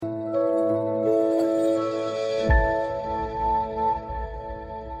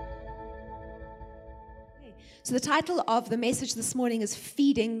So the title of the message this morning is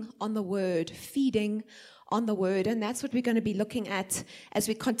Feeding on the Word. Feeding on the Word. And that's what we're going to be looking at as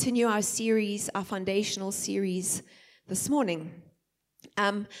we continue our series, our foundational series this morning.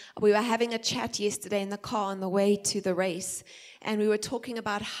 We were having a chat yesterday in the car on the way to the race, and we were talking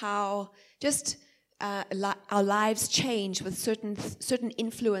about how just our lives change with certain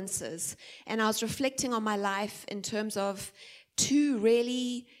influences. And I was reflecting on my life in terms of two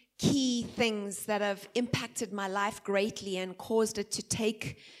really key things that have impacted my life greatly and caused it to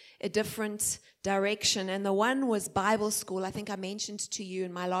take a different direction. And the one was Bible school. I think I mentioned to you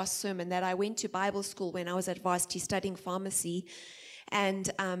in my last sermon that I went to Bible school when I was at varsity studying pharmacy. And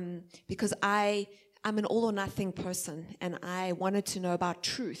because I'm an all or nothing person, and I wanted to know about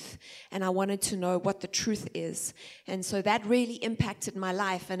truth, and I wanted to know what the truth is. And so that really impacted my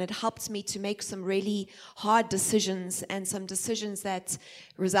life, and it helped me to make some really hard decisions, and some decisions that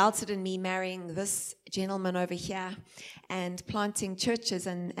resulted in me marrying this gentleman over here and planting churches,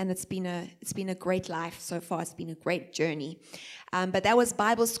 and it's been a great life so far. It's been a great journey. But that was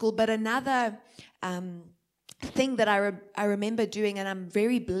Bible school. But another thing that I remember doing, and I'm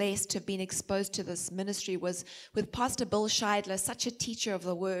very blessed to have been exposed to this ministry, was with Pastor Bill Scheidler, such a teacher of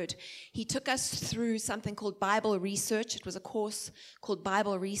the Word. He took us through something called Bible Research. It was a course called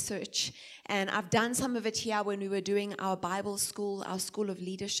Bible Research, and I've done some of it here when we were doing our Bible school, our School of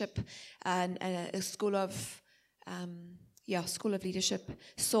Leadership, and a School of School of Leadership,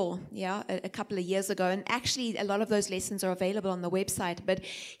 a couple of years ago. And actually, a lot of those lessons are available on the website. But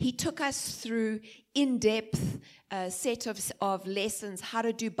he took us through in-depth set of lessons, how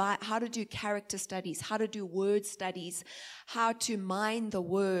to do character studies, how to do word studies, how to mine the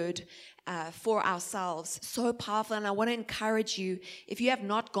word for ourselves. So powerful. And I want to encourage you, if you have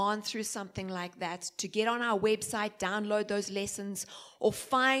not gone through something like that, to get on our website, download those lessons, or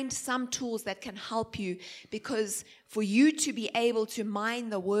find some tools that can help you, because for you to be able to mine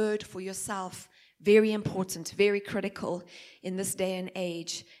the word for yourself, very important, very critical in this day and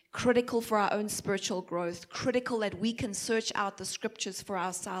age, critical for our own spiritual growth, critical that we can search out the scriptures for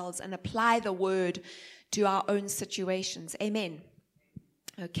ourselves and apply the word to our own situations. Amen.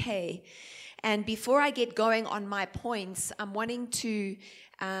 Okay. And before I get going on my points, I'm wanting to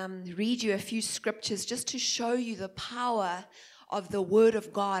read you a few scriptures just to show you the power of the Word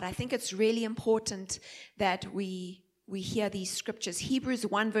of God. I think it's really important that we hear these scriptures. Hebrews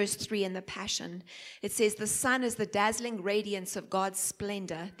 1 verse 3 in the Passion. It says, "The sun is the dazzling radiance of God's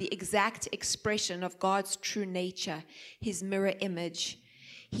splendor, the exact expression of God's true nature, his mirror image.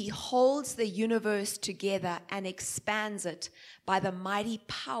 He holds the universe together and expands it by the mighty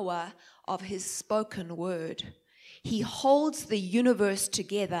power of his spoken word." He holds the universe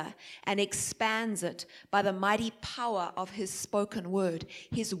together and expands it by the mighty power of his spoken word.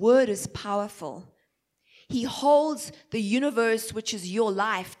 His word is powerful. He holds the universe, which is your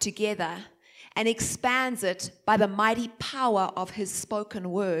life, together and expands it by the mighty power of his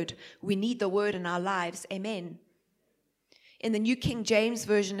spoken word. We need the word in our lives. Amen. In the New King James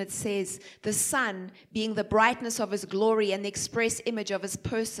Version, it says, "The sun being the brightness of his glory and the express image of his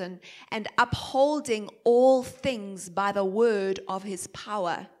person, and upholding all things by the word of his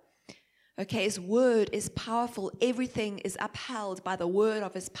power." Okay, his word is powerful. Everything is upheld by the word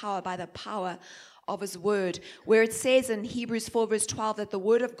of his power, by the power of his word. Where it says in Hebrews 4 verse 12 that the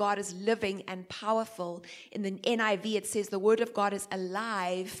word of God is living and powerful, in the NIV it says the word of God is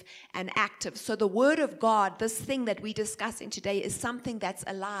alive and active. So the word of God, this thing that we're discussing today, is something that's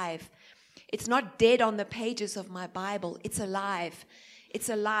alive. It's not dead on the pages of my Bible. It's alive. It's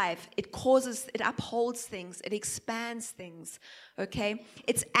alive. It upholds things. It expands things. Okay?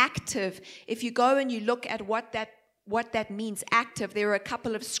 It's active. If you go and you look at what that means, active, there are a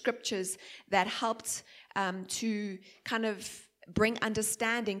couple of scriptures that helped to kind of bring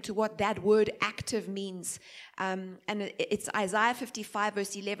understanding to what that word active means. And it's Isaiah 55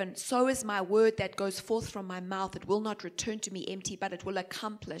 verse 11. "So is my word that goes forth from my mouth. It will not return to me empty, but it will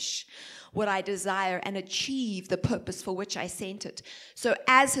accomplish what I desire and achieve the purpose for which I sent it." So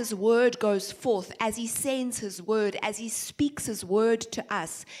as his word goes forth, as he sends his word, as he speaks his word to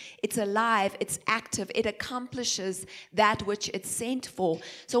us, it's alive, it's active, it accomplishes that which it's sent for.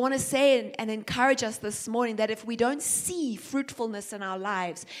 So I want to say and encourage us this morning that if we don't see fruitfulness in our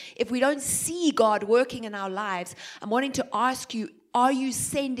lives, if we don't see God working in our lives, I'm wanting to ask you, are you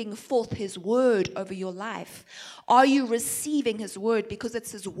sending forth his word over your life? Are you receiving his word? Because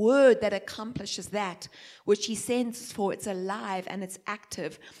it's his word that accomplishes that which he sends for. It's alive and it's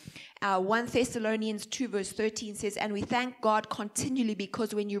active. 1 Thessalonians 2 verse 13 says, "And we thank God continually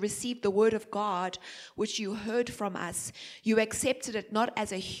because when you received the word of God, which you heard from us, you accepted it not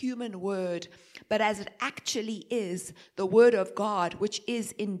as a human word, but as it actually is, the word of God, which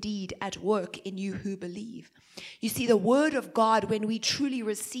is indeed at work in you who believe." You see, the word of God, when we truly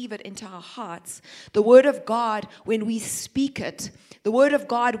receive it into our hearts, the word of God, when we speak it, the word of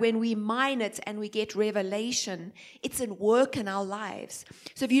God, when we mine it and we get revelation, it's in work in our lives.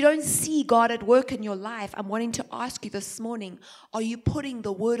 So if you don't see God at work in your life, I'm wanting to ask you this morning, are you putting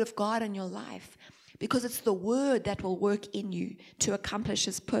the word of God in your life? Because it's the word that will work in you to accomplish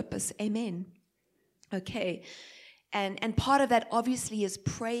his purpose. Amen. Okay. And part of that obviously is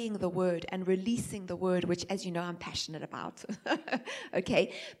praying the word and releasing the word, which, as you know, I'm passionate about.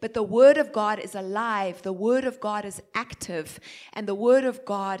 Okay? But the word of God is alive. The word of God is active. And the word of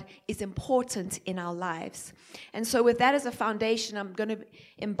God is important in our lives. And so with that as a foundation, I'm going to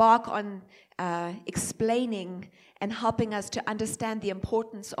embark on explaining and helping us to understand the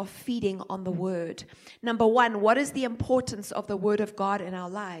importance of feeding on the word. Number one, what is the importance of the word of God in our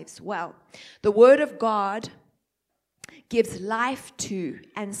lives? Well, the word of God gives life to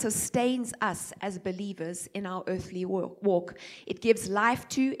and sustains us as believers in our earthly walk. It gives life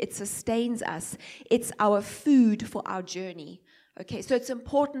to, it sustains us. It's our food for our journey. Okay, so it's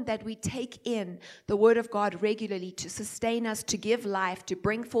important that we take in the word of God regularly to sustain us, to give life, to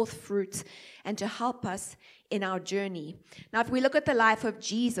bring forth fruit, and to help us in our journey. Now, if we look at the life of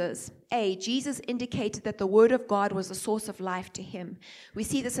Jesus, Jesus indicated that the word of God was the source of life to him. We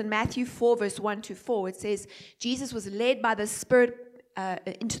see this in Matthew 4, verse 1 to 4. It says, Jesus was led by the Spirit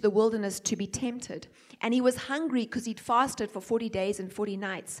into the wilderness to be tempted. And he was hungry because he'd fasted for 40 days and 40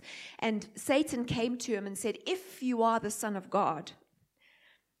 nights. And Satan came to him and said, "If you are the Son of God,"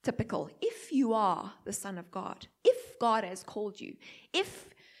 typical, if you are the Son of God, if God has called you,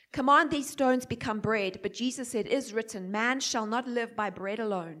 command these stones become bread. But Jesus said, "It is written, man shall not live by bread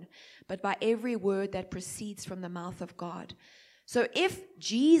alone, but by every word that proceeds from the mouth of God." So if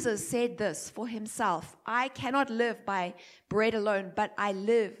Jesus said this for himself, I cannot live by bread alone, but I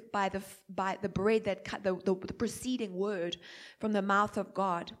live by the bread that the preceding word from the mouth of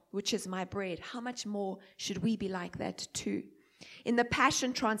God, which is my bread. How much more should we be like that too? In the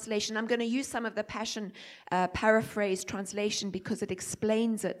Passion Translation, I'm going to use some of the Passion paraphrase translation because it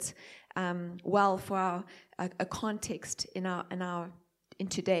explains it well for a context in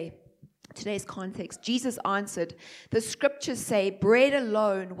today's context. Jesus answered, "The scriptures say, bread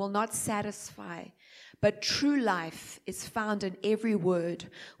alone will not satisfy, but true life is found in every word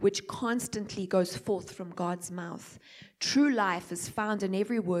which constantly goes forth from God's mouth." True life is found in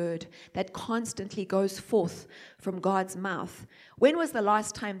every word that constantly goes forth from God's mouth. When was the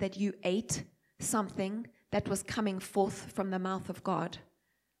last time that you ate something that was coming forth from the mouth of God?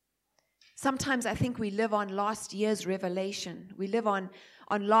 Sometimes I think we live on last year's revelation. We live on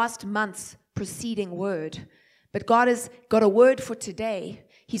last month's preceding word. But God has got a word for today.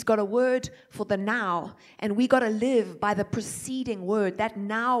 He's got a word for the now. And we got to live by the preceding word, that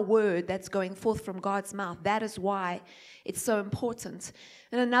now word that's going forth from God's mouth. That is why it's so important.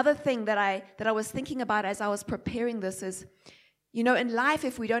 And another thing that I was thinking about as I was preparing this is, you know, in life,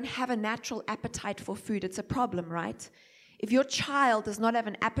 if we don't have a natural appetite for food, it's a problem, right? If your child does not have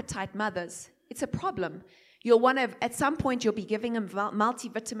an appetite, mothers, it's a problem. You'll want to, at some point, you'll be giving them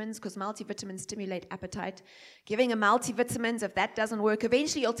multivitamins because multivitamins stimulate appetite. Giving them multivitamins, if that doesn't work,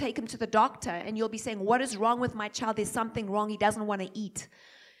 eventually you'll take them to the doctor and you'll be saying, "What is wrong with my child? There's something wrong. He doesn't want to eat."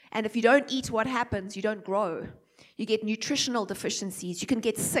 And if you don't eat, what happens? You don't grow. You get nutritional deficiencies. You can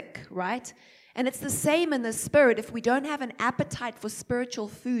get sick, right? And it's the same in the spirit. If we don't have an appetite for spiritual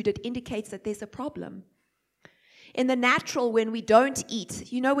food, it indicates that there's a problem. In the natural, when we don't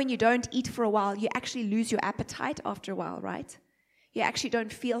eat, you know, when you don't eat for a while, you actually lose your appetite after a while, right? You actually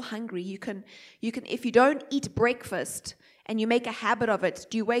don't feel hungry. You can, if you don't eat breakfast and you make a habit of it,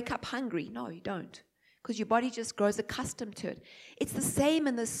 do you wake up hungry? No, you don't, because your body just grows accustomed to it. It's the same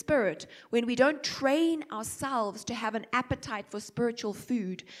in the spirit. When we don't train ourselves to have an appetite for spiritual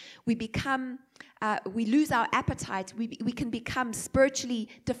food, we lose our appetite. We can become spiritually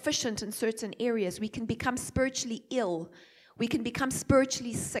deficient in certain areas. We can become spiritually ill. We can become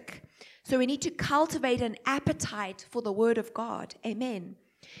spiritually sick. So we need to cultivate an appetite for the word of God. Amen.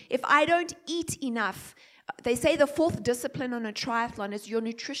 If I don't eat enough, they say the fourth discipline on a triathlon is your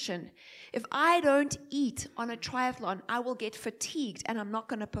nutrition. If I don't eat on a triathlon, I will get fatigued and I'm not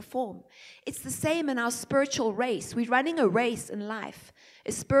going to perform. It's the same in our spiritual race. We're running a race in life,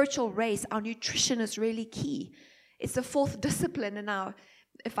 a spiritual race. Our nutrition is really key. It's the fourth discipline in our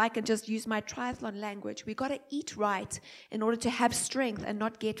if I can just use my triathlon language, we got to eat right in order to have strength and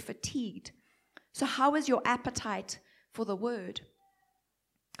not get fatigued. So how is your appetite for the word?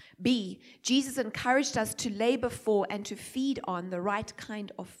 B, Jesus encouraged us to labor for and to feed on the right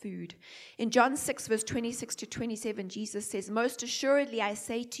kind of food. In John 6, verse 26 to 27, Jesus says, "Most assuredly I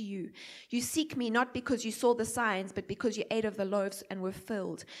say to you, you seek me not because you saw the signs, but because you ate of the loaves and were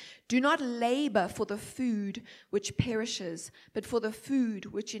filled. Do not labor for the food which perishes, but for the food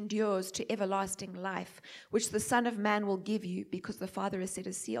which endures to everlasting life, which the Son of Man will give you, because the Father has set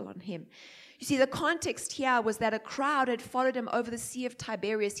a seal on him." You see, the context here was that a crowd had followed him over the Sea of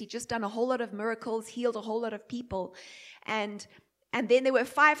Tiberias. He'd just done a whole lot of miracles, healed a whole lot of people. And then there were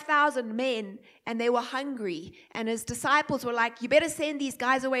 5,000 men, and they were hungry. And his disciples were like, "You better send these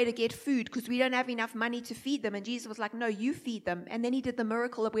guys away to get food because we don't have enough money to feed them." And Jesus was like, "No, you feed them." And then he did the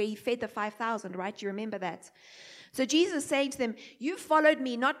miracle where he fed the 5,000, right? You remember that? So Jesus is saying to them, "You followed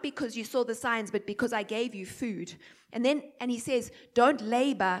me not because you saw the signs, but because I gave you food." And he says, "Don't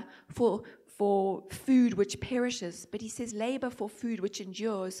labor for food which perishes," but he says labor for food which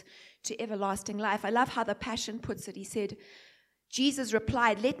endures to everlasting life. I love how the Passion puts it. He said, Jesus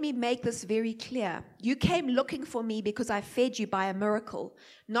replied, "Let me make this very clear. You came looking for me because I fed you by a miracle,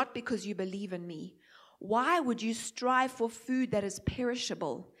 not because you believe in me. Why would you strive for food that is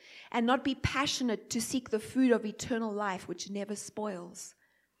perishable and not be passionate to seek the food of eternal life which never spoils?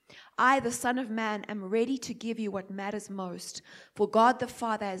 I, the Son of Man, am ready to give you what matters most, for God the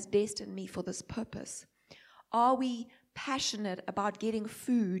Father has destined me for this purpose." Are we passionate about getting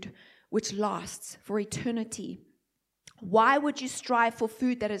food which lasts for eternity? Why would you strive for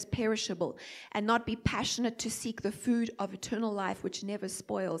food that is perishable and not be passionate to seek the food of eternal life which never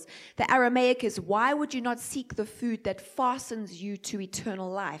spoils? The Aramaic is, why would you not seek the food that fastens you to eternal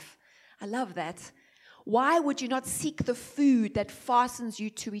life? I love that. Why would you not seek the food that fastens you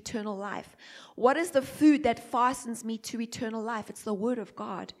to eternal life? What is the food that fastens me to eternal life? It's the Word of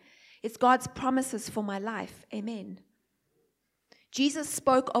God. It's God's promises for my life. Amen. Jesus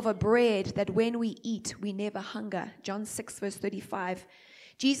spoke of a bread that when we eat, we never hunger. John 6, verse 35.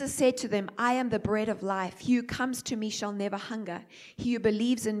 Jesus said to them, "I am the bread of life. He who comes to me shall never hunger. He who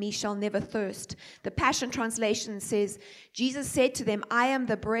believes in me shall never thirst." The Passion Translation says, Jesus said to them, "I am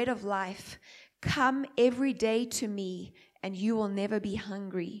the bread of life. Come every day to me, and you will never be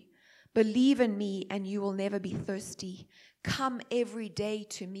hungry. Believe in me, and you will never be thirsty. Come every day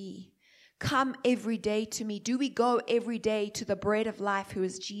to me. Come every day to me." Do we go every day to the bread of life, who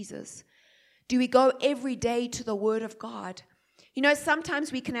is Jesus? Do we go every day to the Word of God? You know,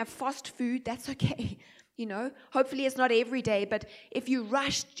 sometimes we can have fast food. That's okay. You know, hopefully it's not every day, but if you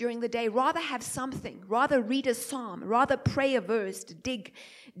rush during the day, rather have something, rather read a psalm, rather pray a verse, dig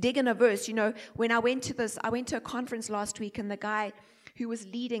in a verse. You know, when I went to a conference last week, and the guy who was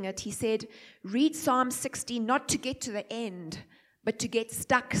leading it, he said, read Psalm 60, not to get to the end, but to get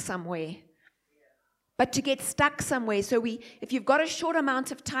stuck somewhere. So if you've got a short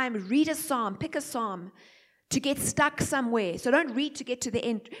amount of time, read a psalm, pick a psalm, to get stuck somewhere. So don't read to get to the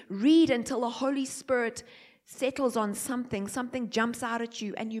end. Read until the Holy Spirit settles on something jumps out at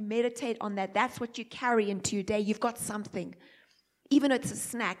you, and you meditate on that. That's what you carry into your day. You've got something. Even if it's a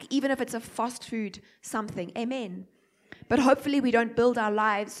snack, even if it's a fast food something. Amen. But hopefully we don't build our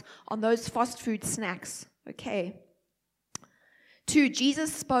lives on those fast food snacks. Okay. 2,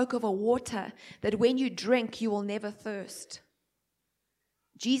 Jesus spoke of a water that when you drink, you will never thirst.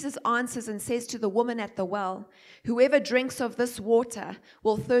 Jesus answers and says to the woman at the well, "Whoever drinks of this water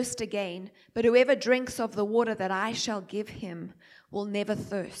will thirst again, but whoever drinks of the water that I shall give him will never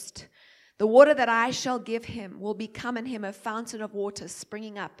thirst. The water that I shall give him will become in him a fountain of water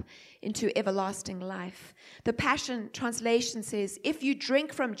springing up into everlasting life." The Passion Translation says, "If you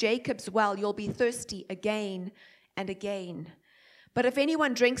drink from Jacob's well, you'll be thirsty again and again. But if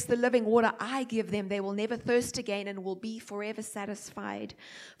anyone drinks the living water I give them, they will never thirst again and will be forever satisfied.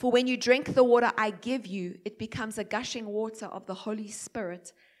 For when you drink the water I give you, it becomes a gushing water of the Holy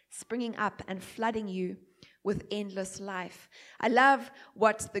Spirit, springing up and flooding you with endless life." I love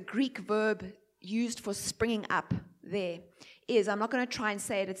what the Greek verb used for springing up there is. I'm not going to try and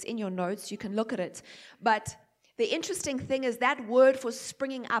say it. It's in your notes. You can look at it. But the interesting thing is that word for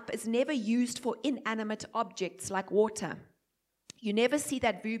springing up is never used for inanimate objects like water. You never see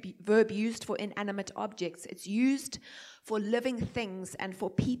that verb used for inanimate objects. It's used for living things and for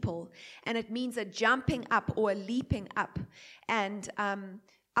people. And it means a jumping up or a leaping up. And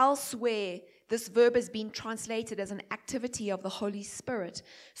elsewhere, this verb has been translated as an activity of the Holy Spirit.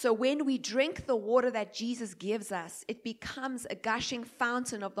 So when we drink the water that Jesus gives us, it becomes a gushing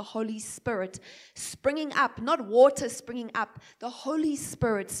fountain of the Holy Spirit springing up, not water springing up, the Holy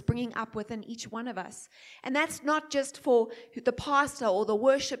Spirit springing up within each one of us. And that's not just for the pastor or the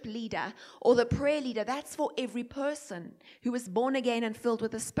worship leader or the prayer leader. That's for every person who is born again and filled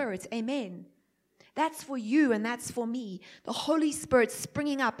with the Spirit. Amen. That's for you and that's for me. The Holy Spirit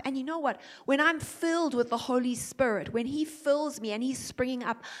springing up. And you know what? When I'm filled with the Holy Spirit, when He fills me and He's springing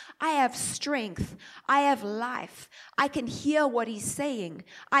up, I have strength. I have life. I can hear what He's saying.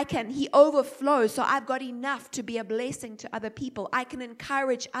 He overflows, so I've got enough to be a blessing to other people. I can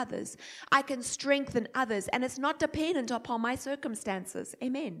encourage others. I can strengthen others. And it's not dependent upon my circumstances.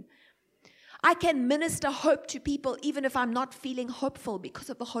 Amen. I can minister hope to people even if I'm not feeling hopeful because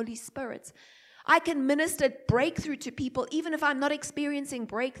of the Holy Spirit. I can minister breakthrough to people even if I'm not experiencing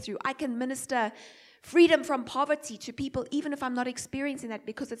breakthrough. I can minister freedom from poverty to people even if I'm not experiencing that,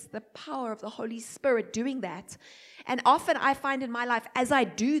 because it's the power of the Holy Spirit doing that. And often I find in my life, as I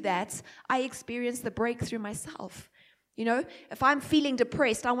do that, I experience the breakthrough myself. You know, if I'm feeling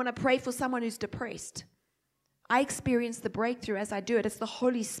depressed, I want to pray for someone who's depressed. I experience the breakthrough as I do it. It's the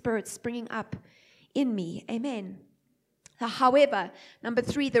Holy Spirit springing up in me. Amen. However, number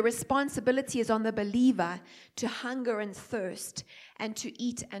 3, the responsibility is on the believer to hunger and thirst and to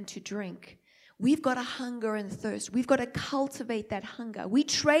eat and to drink. We've got to hunger and thirst. We've got to cultivate that hunger. We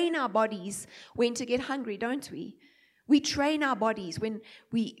train our bodies when to get hungry, don't we? We train our bodies when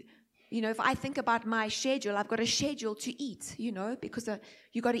we, if I think about my schedule, I've got a schedule to eat, because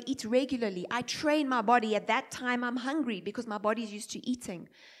you got to eat regularly. I train my body. At that time, I'm hungry because my body's used to eating.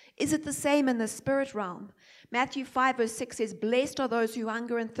 Is it the same in the spirit realm? Matthew 5 verse 6 says, "Blessed are those who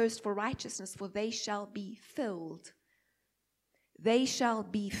hunger and thirst for righteousness, for they shall be filled." They shall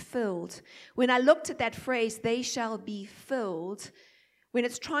be filled. When I looked at that phrase, "they shall be filled," when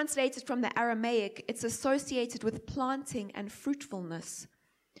it's translated from the Aramaic, it's associated with planting and fruitfulness.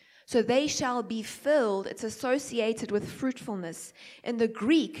 So they shall be filled, it's associated with fruitfulness. In the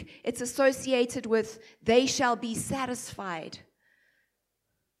Greek, it's associated with they shall be satisfied.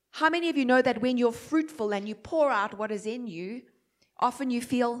 How many of you know that when you're fruitful and you pour out what is in you, often you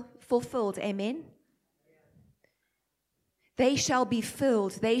feel fulfilled? Amen? They shall be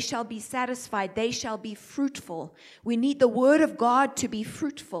filled. They shall be satisfied. They shall be fruitful. We need the Word of God to be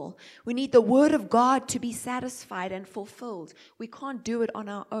fruitful. We need the Word of God to be satisfied and fulfilled. We can't do it on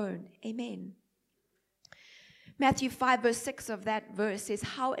our own. Amen. Matthew 5 verse 6 of that verse says,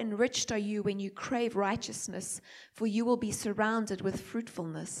 "How enriched are you when you crave righteousness, for you will be surrounded with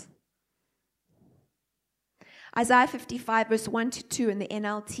fruitfulness." Isaiah 55 verse 1 to 2 in the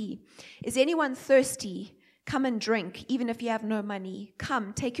NLT. "Is anyone thirsty? Come and drink, even if you have no money.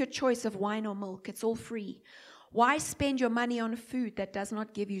 Come, take your choice of wine or milk. It's all free. Why spend your money on food that does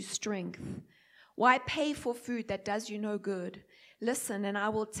not give you strength? Why pay for food that does you no good? Listen, and I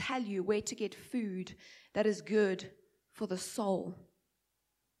will tell you where to get food that is good for the soul."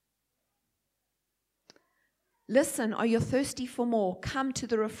 Listen, are you thirsty for more? Come to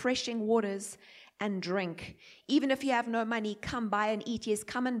the refreshing waters and drink. Even if you have no money, come buy and eat. Yes,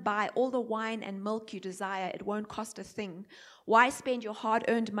 come and buy all the wine and milk you desire. It won't cost a thing. Why spend your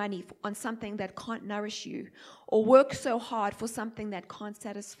hard-earned money on something that can't nourish you, or work so hard for something that can't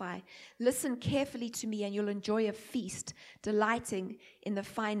satisfy? Listen carefully to me and you'll enjoy a feast, delighting in the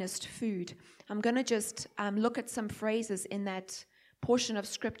finest food. I'm going to just look at some phrases in that portion of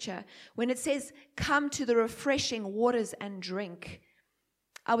Scripture. When it says, "Come to the refreshing waters and drink,"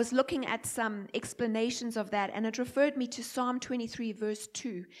 I was looking at some explanations of that, and it referred me to Psalm 23 verse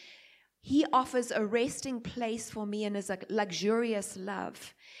 2. He offers a resting place for me in His luxurious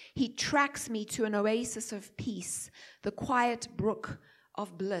love. He tracks me to an oasis of peace, the quiet brook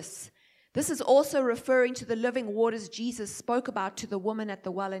of bliss. This is also referring to the living waters Jesus spoke about to the woman at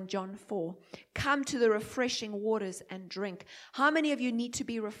the well in John 4. Come to the refreshing waters and drink. How many of you need to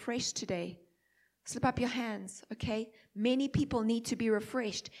be refreshed today? Slip up your hands, okay? Many people need to be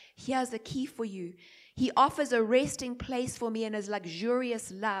refreshed. Here's the key for you. He offers a resting place for me in His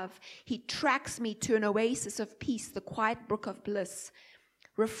luxurious love. He tracks me to an oasis of peace, the quiet brook of bliss.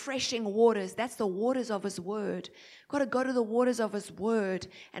 Refreshing waters, that's the waters of His Word. Got to go to the waters of His Word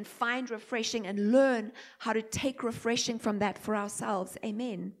and find refreshing and learn how to take refreshing from that for ourselves.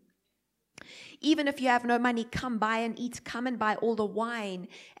 Amen. Even if you have no money, come buy and eat. Come and buy all the wine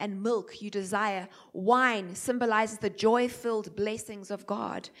and milk you desire. Wine symbolizes the joy-filled blessings of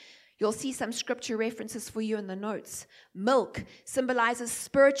God. You'll see some scripture references for you in the notes. Milk symbolizes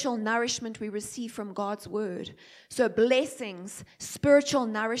spiritual nourishment we receive from God's word. So blessings, spiritual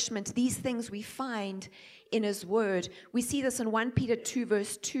nourishment, these things we find in his word. We see this in 1 Peter 2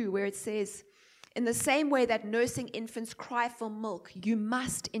 verse 2, where it says, in the same way that nursing infants cry for milk, you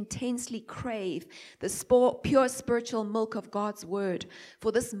must intensely crave the pure spiritual milk of God's word.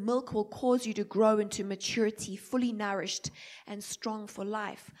 For this milk will cause you to grow into maturity, fully nourished and strong for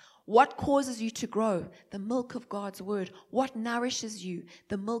life. What causes you to grow? The milk of God's word. What nourishes you?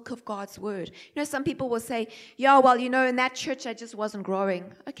 The milk of God's word. You know, some people will say, yeah, well, you know, in that church I just wasn't growing.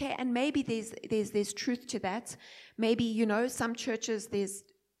 Okay, and maybe there's truth to that. Maybe, you know, some churches there's,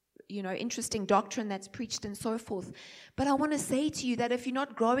 you know, interesting doctrine that's preached and so forth. But I want to say to you that if you're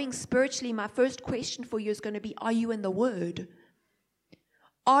not growing spiritually, my first question for you is going to be, are you in the word?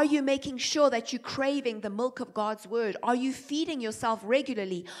 Are you making sure that you're craving the milk of God's word? Are you feeding yourself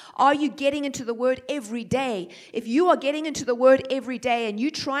regularly? Are you getting into the word every day? If you are getting into the word every day and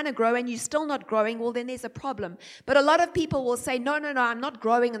you're trying to grow and you're still not growing, well, then there's a problem. But a lot of people will say, no, I'm not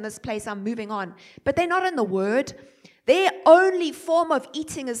growing in this place, I'm moving on. But they're not in the word. Their only form of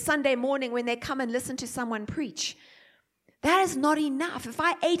eating is Sunday morning when they come and listen to someone preach. That is not enough. If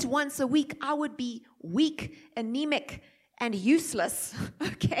I ate once a week, I would be weak, anemic, and useless,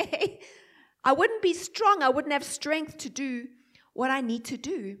 okay? I wouldn't be strong. I wouldn't have strength to do what I need to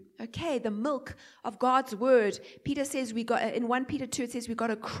do, okay? The milk of God's word. Peter says in 1 Peter 2, it says we got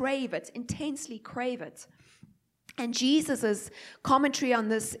to crave it, intensely crave it. And Jesus' commentary on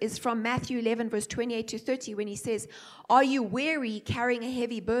this is from Matthew 11, verse 28 to 30, when he says, are you weary, carrying a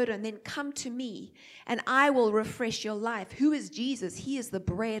heavy burden? Then come to me, and I will refresh your life. Who is Jesus? He is the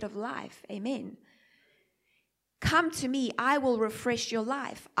bread of life. Amen. Come to me, I will refresh your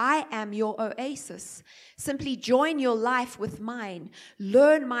life. I am your oasis. Simply join your life with mine.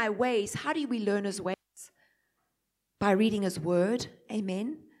 Learn my ways. How do we learn his ways? By reading his word.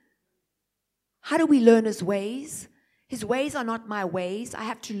 Amen. How do we learn his ways? His ways are not my ways. I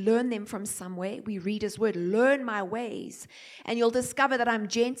have to learn them from somewhere. We read his word. Learn my ways. And you'll discover that I'm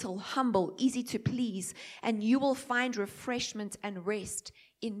gentle, humble, easy to please. And you will find refreshment and rest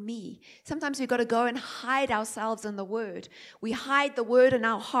in me. Sometimes we've got to go and hide ourselves in the word. We hide the word in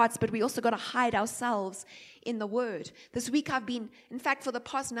our hearts, but we also got to hide ourselves in the word. This week in fact, for the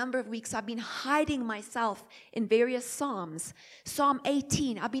past number of weeks, I've been hiding myself in various Psalms. Psalm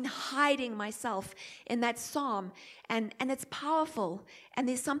 18, I've been hiding myself in that Psalm, and it's powerful, and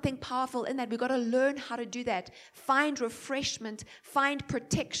there's something powerful in that. We've got to learn how to do that. Find refreshment, find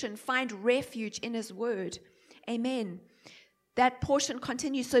protection, find refuge in his word. Amen. That portion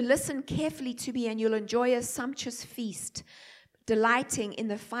continues. So listen carefully to me, and you'll enjoy a sumptuous feast, delighting in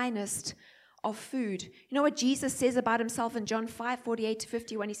the finest of food. You know what Jesus says about himself in John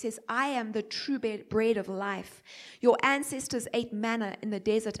 5:48-50, he says, I am the true bread of life. Your ancestors ate manna in the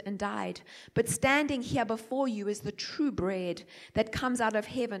desert and died, but standing here before you is the true bread that comes out of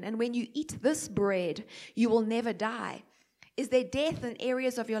heaven. And when you eat this bread, you will never die. Is there death in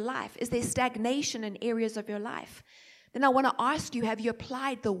areas of your life? Is there stagnation in areas of your life? Then I want to ask you, have you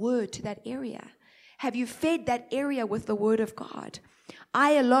applied the word to that area? Have you fed that area with the word of God?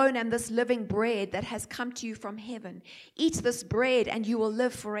 I alone am this living bread that has come to you from heaven. Eat this bread and you will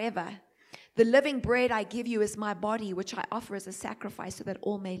live forever. The living bread I give you is my body, which I offer as a sacrifice so that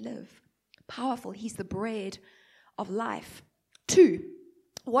all may live. Powerful. He's the bread of life. 2.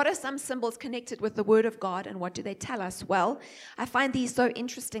 What are some symbols connected with the word of God, and what do they tell us? Well, I find these so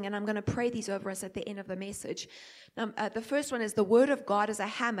interesting, and I'm going to pray these over us at the end of the message. The first one is the word of God is a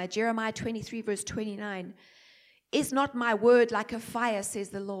hammer. Jeremiah 23 verse 29. Is not my word like a fire, says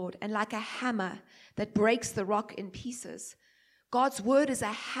the Lord, and like a hammer that breaks the rock in pieces? God's word is a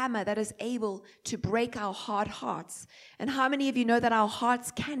hammer that is able to break our hard hearts. And how many of you know that our hearts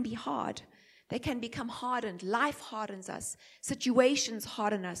can be hard? They can become hardened. Life hardens us. Situations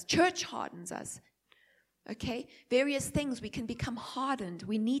harden us. Church hardens us. Okay? Various things, we can become hardened.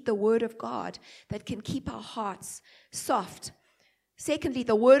 We need the word of God that can keep our hearts soft. Secondly,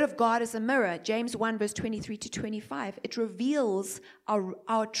 the word of God is a mirror. James 1 verse 23-25. It reveals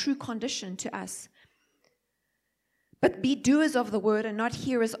our true condition to us. But be doers of the word and not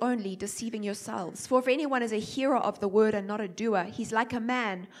hearers only, deceiving yourselves. For if anyone is a hearer of the word and not a doer, he's like a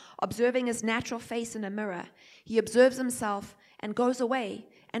man observing his natural face in a mirror. He observes himself and goes away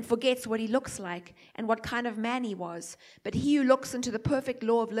and forgets what he looks like and what kind of man he was. But he who looks into the perfect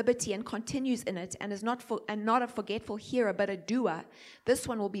law of liberty and continues in it and is not a forgetful hearer but a doer, this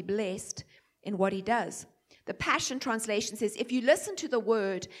one will be blessed in what he does. The Passion Translation says, if you listen to the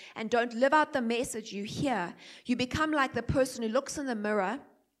word and don't live out the message you hear, you become like the person who looks in the mirror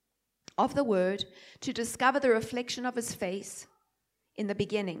of the word to discover the reflection of his face in the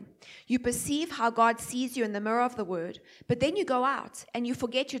beginning. You perceive how God sees you in the mirror of the word, but then you go out and you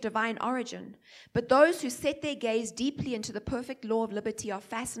forget your divine origin. But those who set their gaze deeply into the perfect law of liberty are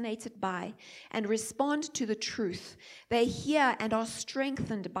fascinated by and respond to the truth. They hear and are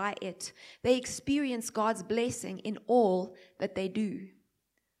strengthened by it. They experience God's blessing in all that they do.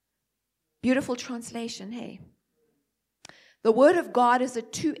 Beautiful translation, hey? The word of God is a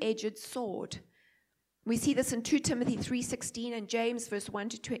two-edged sword. We see this in 2 Timothy 3:16 and James verse 1,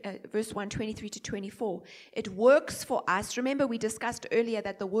 23 to 24. It works for us. Remember, we discussed earlier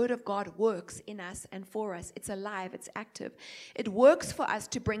that the word of God works in us and for us. It's alive, it's active. It works for us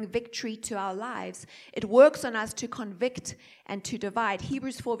to bring victory to our lives. It works on us to convict and to divide.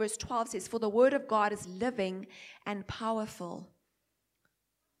 Hebrews 4 verse 12 says, for the word of God is living and powerful.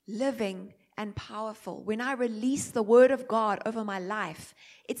 Living and powerful. When I release the word of God over my life,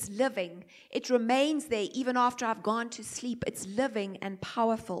 it's living. It remains there even after I've gone to sleep. It's living and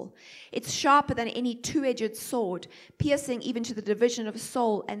powerful. It's sharper than any two-edged sword, piercing even to the division of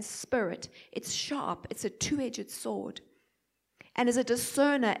soul and spirit. It's sharp. It's a two-edged sword. And as a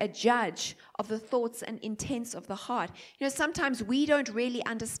discerner, a judge of the thoughts and intents of the heart. You know, sometimes we don't really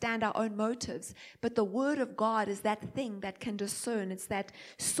understand our own motives, but the word of God is that thing that can discern. It's that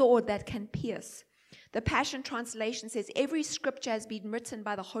sword that can pierce. The Passion Translation says, every scripture has been written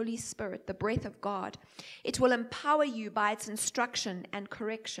by the Holy Spirit, the breath of God. It will empower you by its instruction and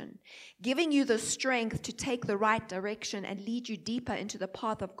correction, giving you the strength to take the right direction and lead you deeper into the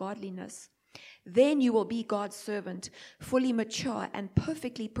path of godliness. Then you will be God's servant, fully mature and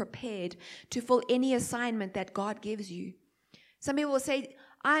perfectly prepared to fill any assignment that God gives you. Some people will say,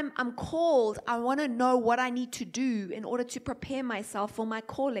 I'm called. I want to know what I need to do in order to prepare myself for my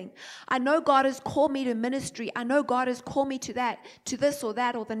calling. I know God has called me to ministry. I know God has called me to that, to this or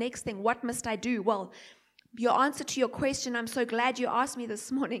that or the next thing. What must I do? Well, your answer to your question, I'm so glad you asked me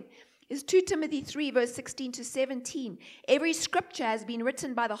this morning, is 2 Timothy 3, verse 16 to 17. Every scripture has been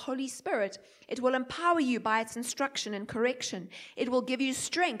written by the Holy Spirit. It will empower you by its instruction and correction. It will give you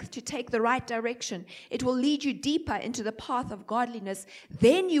strength to take the right direction. It will lead you deeper into the path of godliness.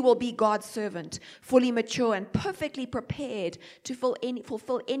 Then you will be God's servant, fully mature and perfectly prepared to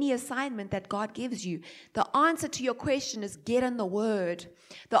fulfill any assignment that God gives you. The answer to your question is get in the Word.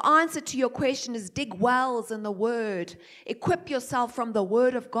 The answer to your question is dig wells in the Word. Equip yourself from the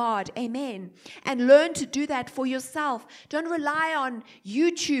Word of God. Amen. And learn to do that for yourself. Don't rely on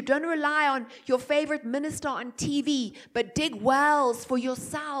YouTube. Don't rely on your favorite minister on TV, but dig wells for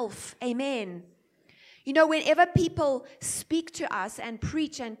yourself. Amen. You know, whenever people speak to us and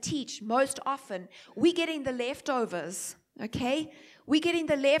preach and teach, most often, we're getting the leftovers, okay? We're getting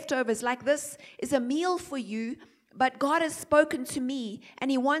the leftovers. Like, this is a meal for you, but God has spoken to me,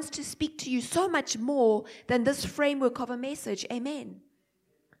 and He wants to speak to you so much more than this framework of a message. Amen.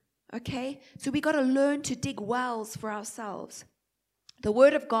 Okay? So we got to learn to dig wells for ourselves. The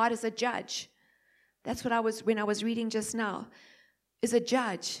Word of God is a judge. That's what when I was reading just now, is a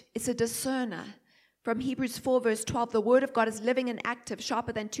judge. It's a discerner. From Hebrews 4 verse 12, the Word of God is living and active,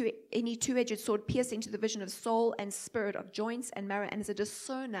 sharper than any two-edged sword, piercing to the vision of soul and spirit, of joints and marrow, and is a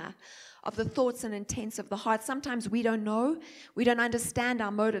discerner of the thoughts and intents of the heart. Sometimes we don't know, we don't understand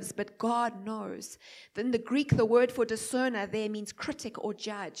our motives, but God knows. In the Greek, the word for discerner there means critic or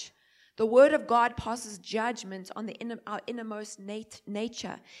judge. The Word of God passes judgment on our innermost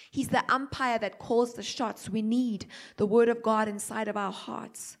nature. He's the umpire that calls the shots. We need the Word of God inside of our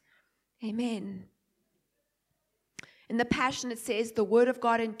hearts. Amen. In the Passion, it says, the Word of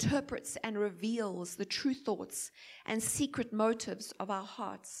God interprets and reveals the true thoughts and secret motives of our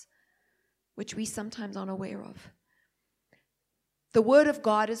hearts, which we sometimes aren't aware of. The Word of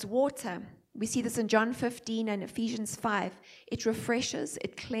God is water. We see this in John 15 and Ephesians 5. It refreshes,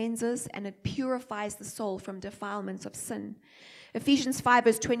 it cleanses, and it purifies the soul from defilements of sin. Ephesians 5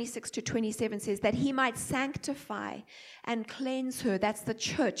 verse 26 to 27 says that He might sanctify and cleanse her, that's the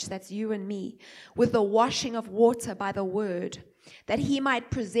church, that's you and me, with the washing of water by the word, that He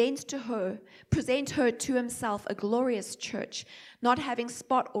might present her to Himself a glorious church, not having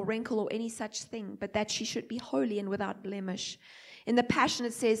spot or wrinkle or any such thing, but that she should be holy and without blemish. In the Passion,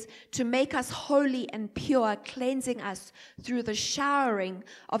 it says, to make us holy and pure, cleansing us through the showering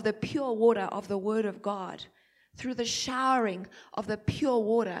of the pure water of the Word of God. Through the showering of the pure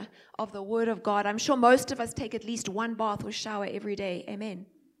water of the Word of God. I'm sure most of us take at least one bath or shower every day. Amen.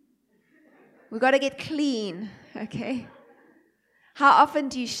 We've got to get clean, okay? How often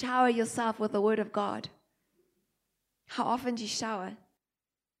do you shower yourself with the Word of God? How often do you shower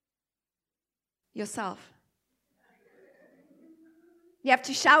yourself? You have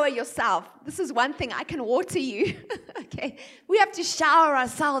to shower yourself. This is one thing, I can water you. Okay. We have to shower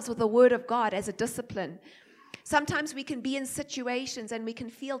ourselves with the word of God as a discipline. Sometimes we can be in situations and we can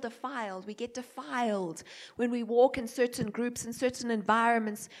feel defiled. We get defiled when we walk in certain groups, in certain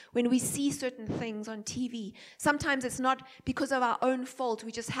environments, when we see certain things on TV. Sometimes it's not because of our own fault.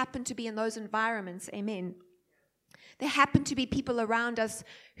 We just happen to be in those environments. Amen. There happen to be people around us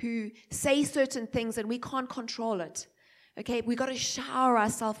who say certain things and we can't control it. Okay, we got to shower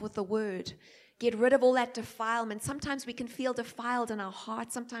ourselves with the word. Get rid of all that defilement. Sometimes we can feel defiled in our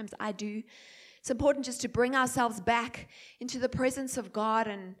heart. Sometimes I do. It's important just to bring ourselves back into the presence of God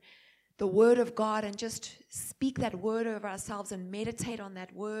and the word of God and just speak that word over ourselves and meditate on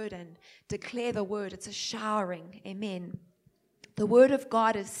that word and declare the word. It's a showering. Amen. The word of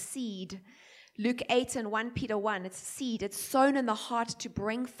God is seed. Luke 8 and 1 Peter 1, it's seed. It's sown in the heart to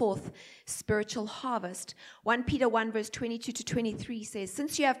bring forth spiritual harvest. 1 Peter 1 verse 22 to 23 says,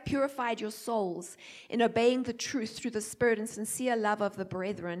 since you have purified your souls in obeying the truth through the spirit and sincere love of the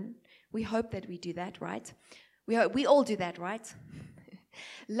brethren, we hope that we do that, right? We all do that, right?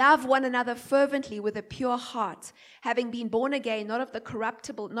 Love one another fervently with a pure heart, having been born again, not of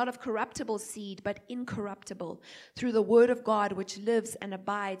corruptible seed, but incorruptible, through the word of God which lives and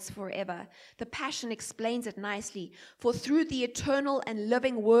abides forever. The Passion explains it nicely. For through the eternal and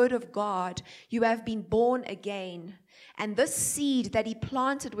living word of God, you have been born again. And this seed that he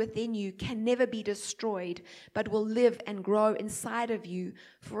planted within you can never be destroyed, but will live and grow inside of you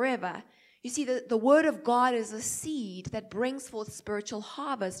forever. You see, the word of God is a seed that brings forth spiritual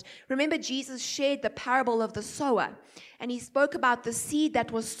harvest. Remember, Jesus shared the parable of the sower, and he spoke about the seed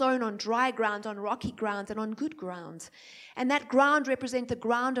that was sown on dry ground, on rocky ground, and on good ground. And that ground represents the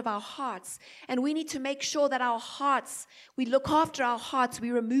ground of our hearts. And we need to make sure that our hearts, we look after our hearts,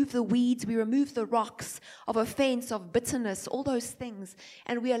 we remove the weeds, we remove the rocks of offense, of bitterness, all those things.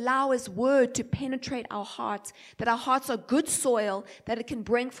 And we allow his word to penetrate our hearts, that our hearts are good soil, that it can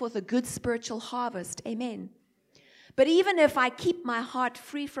bring forth a good spiritual harvest. Amen. But even if I keep my heart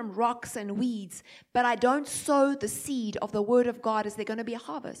free from rocks and weeds, but I don't sow the seed of the word of God, is there going to be a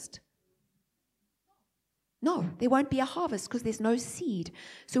harvest? No, there won't be a harvest because there's no seed.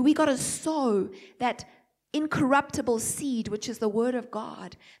 So we got to sow that incorruptible seed, which is the word of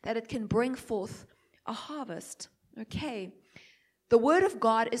God, that it can bring forth a harvest. Okay. The word of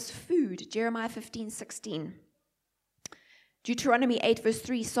God is food. Jeremiah 15:16. Deuteronomy 8 verse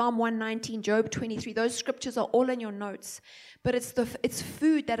 3, Psalm 119, Job 23. Those scriptures are all in your notes. But it's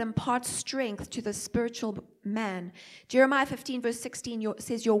food that imparts strength to the spiritual man. Jeremiah 15 verse 16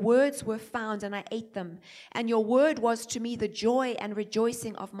 says, your words were found and I ate them. And your word was to me the joy and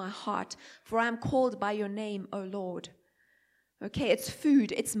rejoicing of my heart. For I am called by your name, O Lord. Okay, it's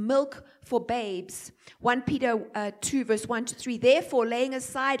food. It's milk for babes. 1 Peter 2 verse 1 to 3. Therefore, laying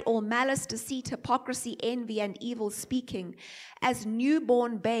aside all malice, deceit, hypocrisy, envy, and evil speaking, as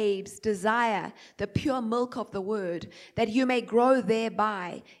newborn babes desire the pure milk of the word, that you may grow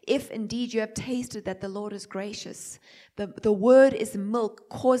thereby, if indeed you have tasted that the Lord is gracious. The word is milk,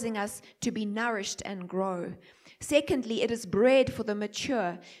 causing us to be nourished and grow. Secondly, it is bread for the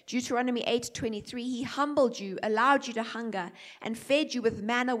mature. Deuteronomy 8:23, he humbled you, allowed you to hunger, and fed you with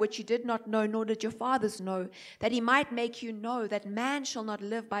manna which you did not know, nor did your fathers know, that he might make you know that man shall not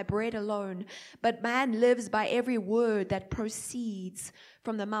live by bread alone, but man lives by every word that proceeds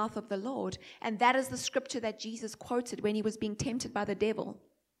from the mouth of the Lord. And that is the scripture that Jesus quoted when he was being tempted by the devil.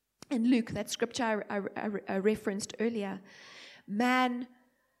 In Luke, that scripture I referenced earlier, man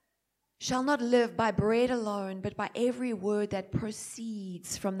shall not live by bread alone, but by every word that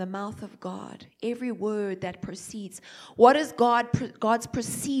proceeds from the mouth of God. Every word that proceeds. What is God's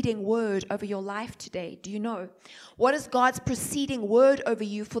preceding word over your life today? Do you know? What is God's preceding word over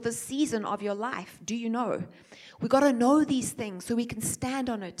you for the season of your life? Do you know? We got to know these things so we can stand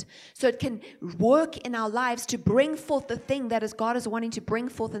on it, so it can work in our lives to bring forth the thing that is God is wanting to bring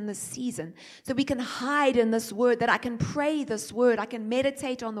forth in this season. So we can hide in this word, that I can pray this word, I can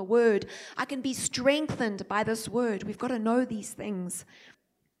meditate on the word, I can be strengthened by this word. We've got to know these things.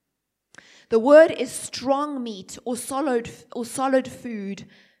 The word is strong meat or solid food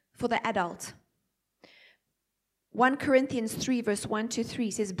for the adult. 1 Corinthians 3 verse 1 to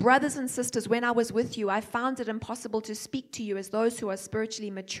 3 says, brothers and sisters, when I was with you, I found it impossible to speak to you as those who are spiritually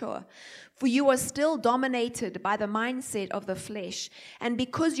mature. For you are still dominated by the mindset of the flesh. And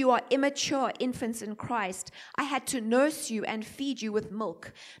because you are immature infants in Christ, I had to nurse you and feed you with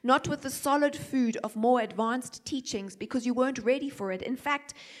milk, not with the solid food of more advanced teachings, because you weren't ready for it. In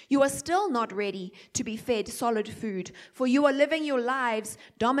fact, you are still not ready to be fed solid food, for you are living your lives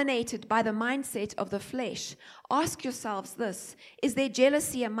dominated by the mindset of the flesh. Ask yourselves this: is there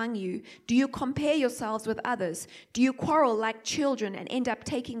jealousy among you? Do you compare yourselves with others? Do you quarrel like children and end up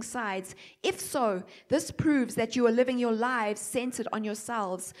taking sides? If so, this proves that you are living your lives centered on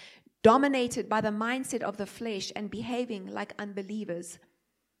yourselves, dominated by the mindset of the flesh and behaving like unbelievers.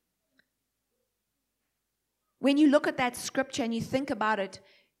 When you look at that scripture and you think about it,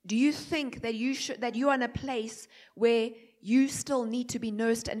 do you think that you are in a place where you still need to be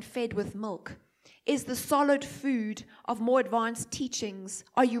nursed and fed with milk? Is the solid food of more advanced teachings,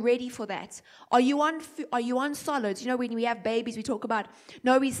 are you ready for that? Are you on solids? You know, when we have babies, we talk about,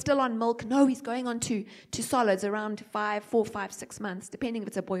 no, he's still on milk. No, he's going on to solids around 4, 5, 6 months, depending if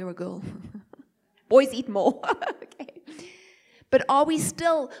it's a boy or a girl. Boys eat more. Okay. But are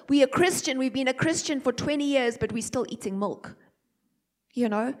we a Christian, we've been a Christian for 20 years, but we're still eating milk. You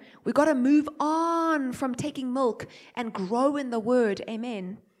know, we've got to move on from taking milk and grow in the word.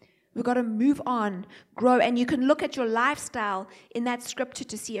 Amen. We've got to move on, grow. And you can look at your lifestyle in that scripture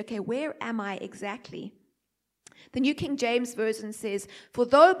to see, okay, where am I exactly? The New King James Version says, for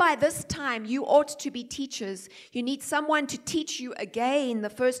though by this time you ought to be teachers, you need someone to teach you again the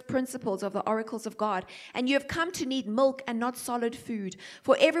first principles of the oracles of God. And you have come to need milk and not solid food.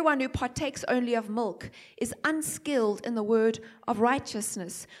 For everyone who partakes only of milk is unskilled in the word of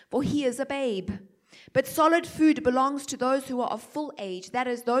righteousness, for he is a babe. But solid food belongs to those who are of full age, that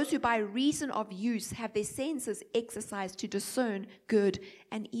is, those who by reason of use have their senses exercised to discern good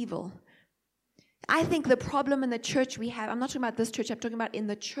and evil. I think the problem in the church we have, I'm not talking about this church, I'm talking about in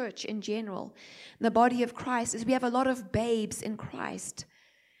the church in general, in the body of Christ, is we have a lot of babes in Christ.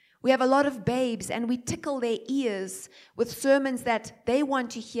 We have a lot of babes, and we tickle their ears with sermons that they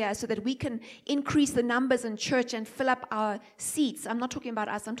want to hear so that we can increase the numbers in church and fill up our seats. I'm not talking about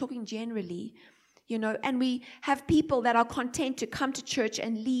us, I'm talking generally. You know, and we have people that are content to come to church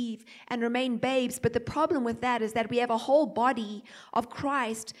and leave and remain babes. But the problem with that is that we have a whole body of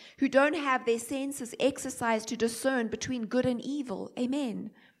Christ who don't have their senses exercised to discern between good and evil.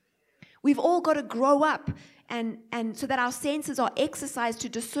 Amen. We've all got to grow up and so that our senses are exercised to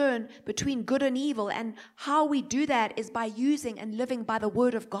discern between good and evil. And how we do that is by using and living by the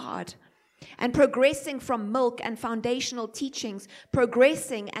word of God. And progressing from milk and foundational teachings,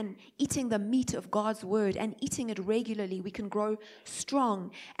 progressing and eating the meat of God's word and eating it regularly, we can grow strong.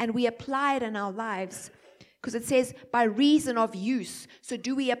 And we apply it in our lives. Because it says, by reason of use. So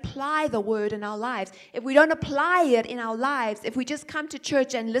do we apply the word in our lives? If we don't apply it in our lives, if we just come to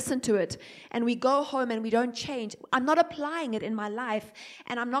church and listen to it, and we go home and we don't change, I'm not applying it in my life,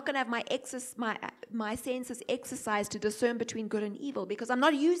 and I'm not going to have my senses exercised to discern between good and evil, because I'm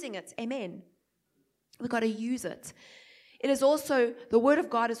not using it. Amen. We've got to use it. It is also, the word of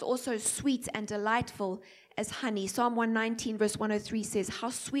God is also sweet and delightful as honey. Psalm 119 verse 103 says, how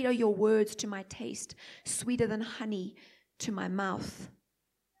sweet are your words to my taste, sweeter than honey to my mouth.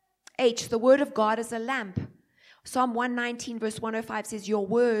 The word of God is a lamp. Psalm 119 verse 105 says, your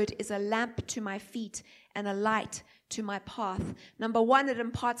word is a lamp to my feet and a light to my path. Number one, it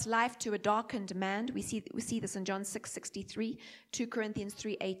imparts life to a darkened man. We see this in John 6:63, 2 Corinthians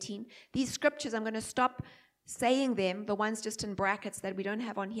 3:18. These scriptures, I'm going to stop saying them, the ones just in brackets that we don't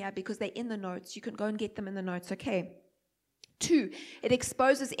have on here because they're in the notes. You can go and get them in the notes, okay? 2, it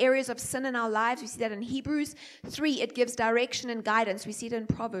exposes areas of sin in our lives. We see that in Hebrews. 3, it gives direction and guidance. We see it in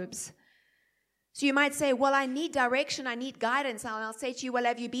Proverbs. So you might say, well, I need direction, I need guidance. And I'll say to you, well,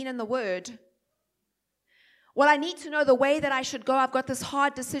 have you been in the Word? Well, I need to know the way that I should go. I've got this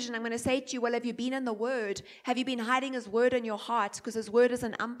hard decision. I'm going to say to you, well, have you been in the Word? Have you been hiding His Word in your heart? Because His Word is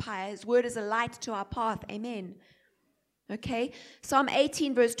an umpire. His Word is a light to our path. Amen. Okay? Psalm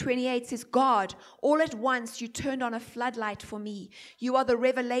 18 verse 28 says, God, all at once you turned on a floodlight for me. You are the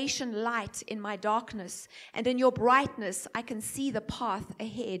revelation light in my darkness. And in your brightness, I can see the path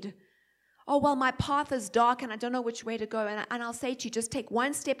ahead. Oh, well, my path is dark and I don't know which way to go. And I'll say to you, just take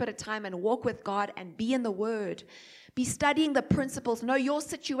one step at a time and walk with God and be in the Word. Be studying the principles. No, your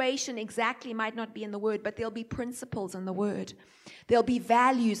situation exactly might not be in the Word, but there'll be principles in the Word. There'll be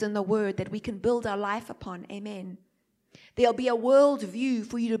values in the Word that we can build our life upon. Amen. There'll be a world view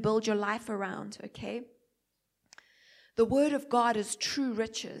for you to build your life around, okay? The Word of God is true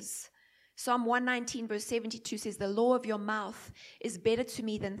riches. Psalm 119 verse 72 says, the law of your mouth is better to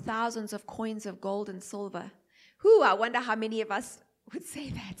me than thousands of coins of gold and silver. I wonder how many of us would say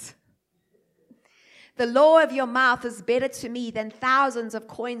that. The law of your mouth is better to me than thousands of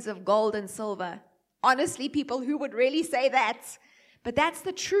coins of gold and silver. Honestly, people, who would really say that? But that's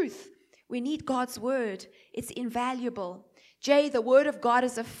the truth. We need God's word. It's invaluable. The word of God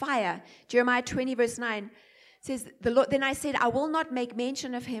is a fire. Jeremiah 20 verse 9. It says, the Lord, then I said, I will not make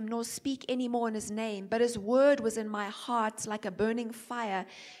mention of him, nor speak any more in his name. But his word was in my heart like a burning fire,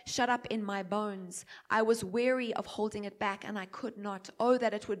 shut up in my bones. I was weary of holding it back, and I could not. Oh,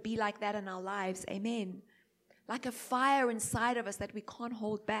 that it would be like that in our lives. Amen. Like a fire inside of us that we can't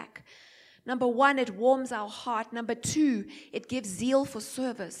hold back. Number one, it warms our heart. Number two, it gives zeal for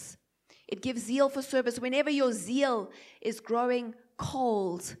service. It gives zeal for service. Whenever your zeal is growing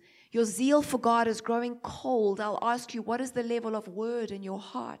cold, your zeal for God is growing cold, I'll ask you, what is the level of word in your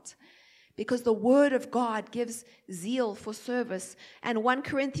heart? Because the word of God gives zeal for service. And 1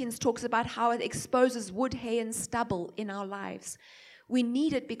 Corinthians talks about how it exposes wood, hay, and stubble in our lives. We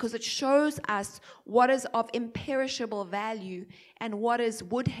need it because it shows us what is of imperishable value and what is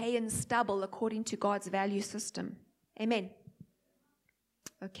wood, hay, and stubble according to God's value system. Amen.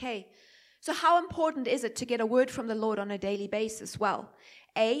 Okay. So how important is it to get a word from the Lord on a daily basis? Well,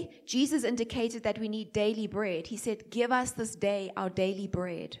 Jesus indicated that we need daily bread. He said, give us this day our daily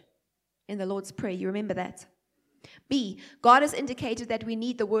bread in the Lord's Prayer. You remember that? B, God has indicated that we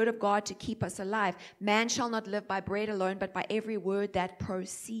need the word of God to keep us alive. Man shall not live by bread alone, but by every word that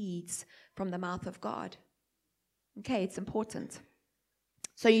proceeds from the mouth of God. Okay, it's important.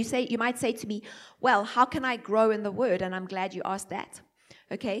 So you might say to me, well, how can I grow in the word? And I'm glad you asked that.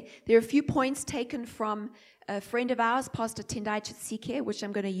 Okay, there are a few points taken from a friend of ours, Pastor Tendai Chitsike, which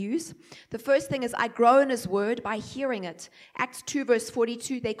I'm going to use. The first thing is, I grow in his word by hearing it. Acts 2 verse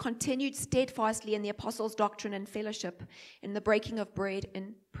 42, they continued steadfastly in the apostles' doctrine and fellowship, in the breaking of bread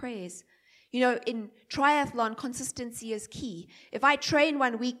and prayers. You know, in triathlon, consistency is key. If I train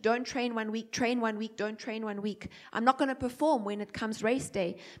 1 week, don't train 1 week, train 1 week, don't train 1 week, I'm not going to perform when it comes race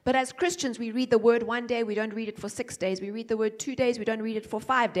day. But as Christians, we read the word 1 day, we don't read it for 6 days. We read the word 2 days, we don't read it for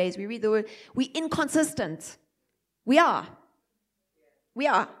 5 days. We read the word, we're inconsistent. We are.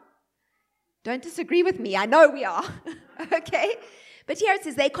 Don't disagree with me. I know we are. Okay? But here it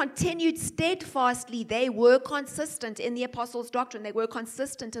says, they continued steadfastly. They were consistent in the apostles' doctrine. They were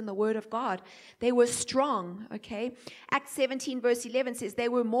consistent in the word of God. They were strong, okay? Acts 17 verse 11 says, they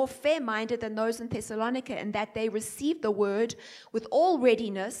were more fair-minded than those in Thessalonica, in that they received the word with all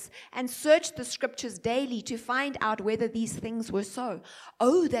readiness and searched the scriptures daily to find out whether these things were so.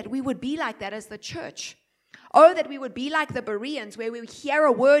 Oh, that we would be like that as the church. Oh, that we would be like the Bereans, where we hear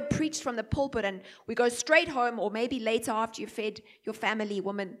a word preached from the pulpit and we go straight home, or maybe later after you've fed your family,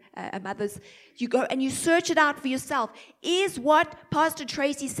 mothers, you go and you search it out for yourself. Is what Pastor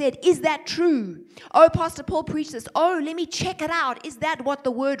Tracy said, is that true? Oh, Pastor Paul preached this. Oh, let me check it out. Is that what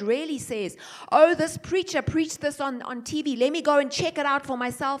the word really says? Oh, this preacher preached this on TV. Let me go and check it out for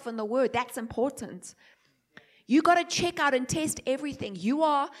myself in the word. That's important. You got to check out and test everything.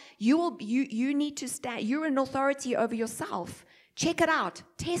 You need to stand. You're an authority over yourself. Check it out.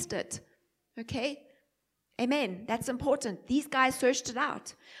 Test it. Okay? Amen. That's important. These guys searched it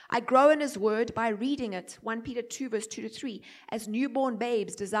out. I grow in his word by reading it. 1 Peter 2 verse 2 to 3. As newborn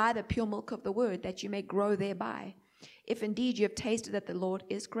babes, desire the pure milk of the word, that you may grow thereby. If indeed you have tasted that the Lord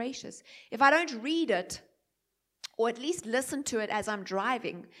is gracious. If I don't read it, or at least listen to it as I'm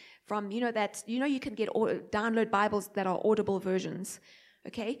driving, from, you can get download Bibles that are audible versions,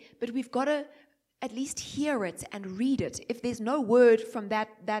 okay? But we've got to at least hear it and read it. If there's no word from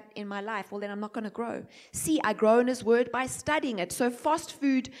that in my life, well, then I'm not going to grow. See, I grow in his word by studying it. So fast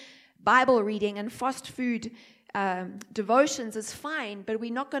food Bible reading and fast food devotions is fine, but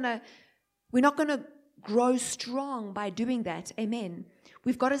we're not going to grow strong by doing that. Amen.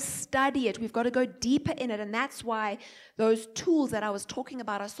 We've got to study it. We've got to go deeper in it. And that's why those tools that I was talking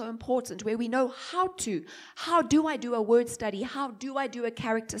about are so important, where we know how to. How do I do a word study? How do I do a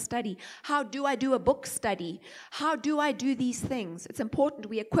character study? How do I do a book study? How do I do these things? It's important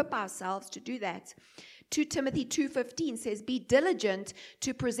we equip ourselves to do that. 2 Timothy 2:15 says, be diligent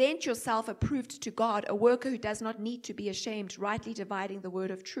to present yourself approved to God, a worker who does not need to be ashamed, rightly dividing the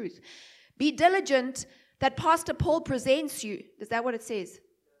word of truth. Be diligent that Pastor Paul presents you. Is that what it says?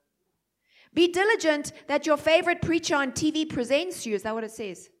 Be diligent that your favorite preacher on TV presents you. Is that what it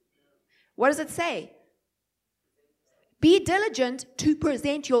says? What does it say? Be diligent to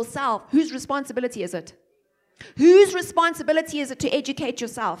present yourself. Whose responsibility is it? Whose responsibility is it to educate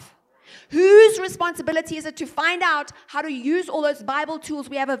yourself? Whose responsibility is it to find out how to use all those Bible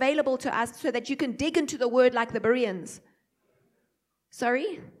tools we have available to us so that you can dig into the word like the Bereans?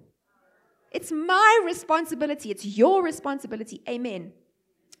 Sorry? It's my responsibility. It's your responsibility. Amen.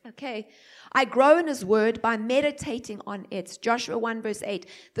 Okay. I grow in his word by meditating on it. Joshua 1 verse 8.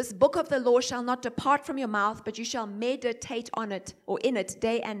 This book of the law shall not depart from your mouth, but you shall meditate on it, or in it,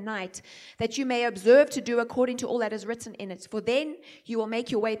 day and night, that you may observe to do according to all that is written in it. For then you will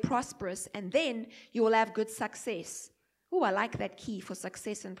make your way prosperous, and then you will have good success. Oh, I like that key for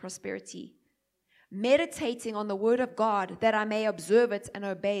success and prosperity. Meditating on the word of God, that I may observe it and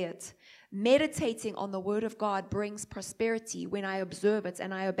obey it. Meditating on the word of God brings prosperity when I observe it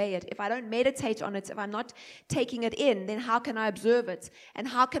and I obey it. If I don't meditate on it, if I'm not taking it in, then how can I observe it? And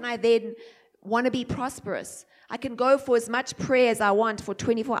how can I then want to be prosperous? I can go for as much prayer as I want for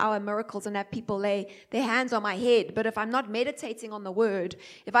 24-hour miracles and have people lay their hands on my head. But if I'm not meditating on the word,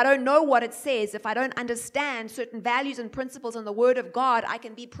 if I don't know what it says, if I don't understand certain values and principles in the word of God, I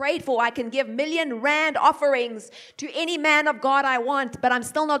can be prayed for. I can give R1,000,000 offerings to any man of God I want, but I'm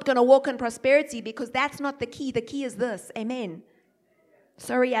still not going to walk in prosperity because that's not the key. The key is this. Amen.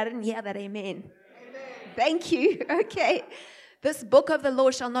 Sorry, I didn't hear that. Amen. Thank you. Okay. This book of the law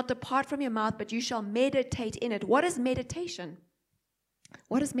shall not depart from your mouth, but you shall meditate in it. What is meditation?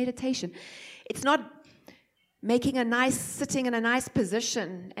 What is meditation? It's not sitting in a nice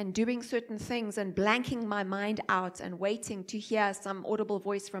position and doing certain things and blanking my mind out and waiting to hear some audible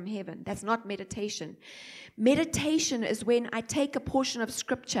voice from heaven. That's not meditation. Meditation is when I take a portion of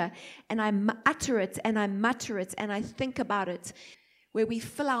scripture and I utter it and I mutter it and I think about it. Where we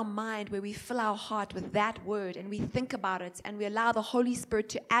fill our mind, where we fill our heart with that word and we think about it and we allow the Holy Spirit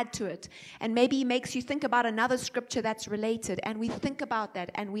to add to it. And maybe He makes you think about another scripture that's related and we think about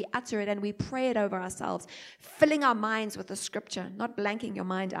that and we utter it and we pray it over ourselves, filling our minds with the scripture, not blanking your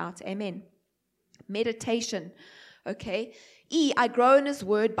mind out. Amen. Meditation. Okay. I grow in His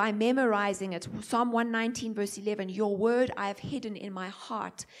word by memorizing it. Psalm 119 verse 11, your word I have hidden in my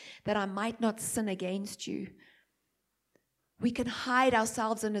heart that I might not sin against you. We can hide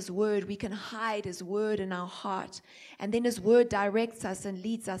ourselves in His word. We can hide His word in our heart. And then His word directs us and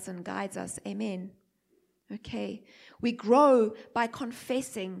leads us and guides us. Amen. Okay. We grow by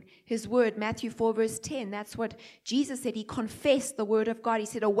confessing His word. Matthew 4 verse 10. That's what Jesus said. He confessed the word of God. He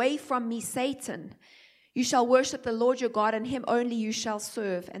said, away from me, Satan. You shall worship the Lord your God, and Him only you shall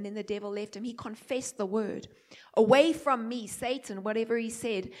serve. And then the devil left him. He confessed the word. Away from me, Satan, whatever he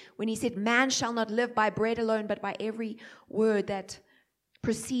said. When he said, man shall not live by bread alone, but by every word that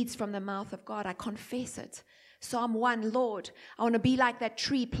proceeds from the mouth of God. I confess it. Psalm 1, Lord, I want to be like that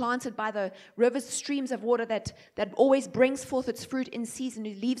tree planted by the rivers, streams of water that always brings forth its fruit in season,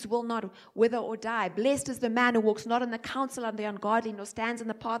 whose leaves will not wither or die. Blessed is the man who walks not in the counsel of the ungodly, nor stands in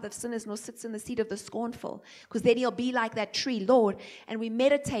the path of sinners, nor sits in the seat of the scornful. Because then he'll be like that tree, Lord. And we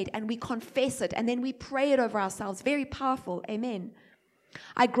meditate and we confess it, and then we pray it over ourselves. Very powerful. Amen.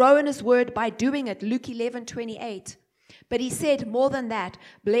 I grow in His word by doing it. Luke 11:28. But He said more than that,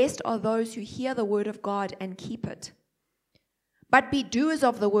 blessed are those who hear the word of God and keep it. But be doers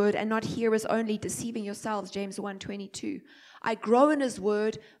of the word and not hearers only, deceiving yourselves, James 1:22. I grow in His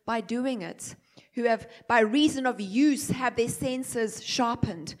word by doing it. Who have, by reason of use, have their senses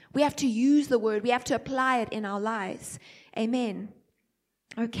sharpened. We have to use the word. We have to apply it in our lives. Amen.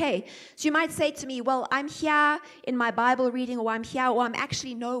 Okay, so you might say to me, well, I'm here in my Bible reading, or I'm here, or I'm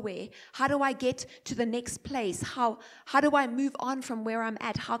actually nowhere. How do I get to the next place? How do I move on from where I'm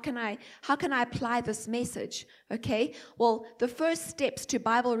at? How can I apply this message? Okay, well, the first steps to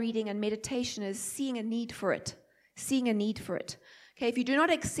Bible reading and meditation is seeing a need for it. Seeing a need for it. Okay, if you do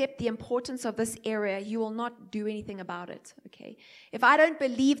not accept the importance of this area, you will not do anything about it. Okay, if I don't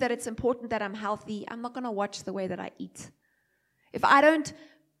believe that it's important that I'm healthy, I'm not going to watch the way that I eat. If I don't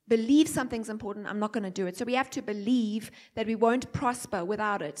believe something's important, I'm not going to do it. So we have to believe that we won't prosper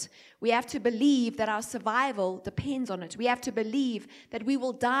without it. We have to believe that our survival depends on it. We have to believe that we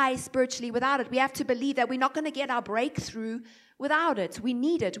will die spiritually without it. We have to believe that we're not going to get our breakthrough without it. We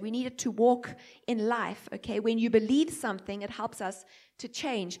need it. We need it to walk in life. Okay, when you believe something, it helps us to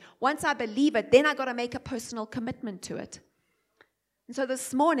change. Once I believe it, then I got to make a personal commitment to it. And so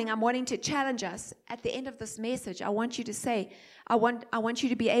this morning, I'm wanting to challenge us. At the end of this message, I want you to say, I want you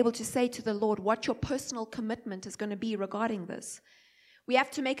to be able to say to the Lord what your personal commitment is going to be regarding this. We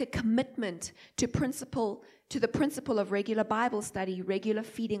have to make a commitment to the principle of regular Bible study, regular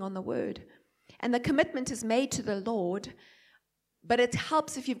feeding on the Word. And the commitment is made to the Lord, but it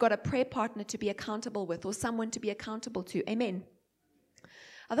helps if you've got a prayer partner to be accountable with or someone to be accountable to. Amen.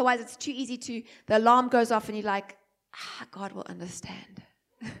 Otherwise, it's too easy the alarm goes off and you're like, God will understand.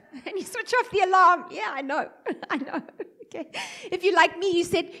 And you switch off the alarm. Yeah, I know. Okay. If you're like me, you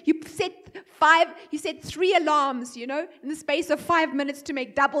set 3 alarms, in the space of 5 minutes to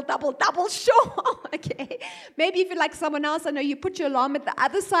make double sure. Okay. Maybe if you're like someone else, I know you put your alarm at the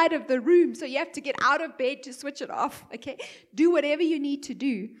other side of the room, so you have to get out of bed to switch it off. Okay. Do whatever you need to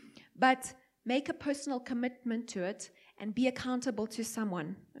do, but make a personal commitment to it and be accountable to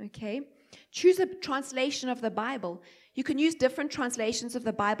someone. Okay. Choose a translation of the Bible. You can use different translations of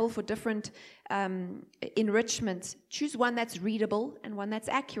the Bible for different enrichments. Choose one that's readable and one that's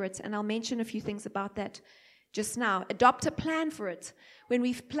accurate, and I'll mention a few things about that just now. Adopt a plan for it. When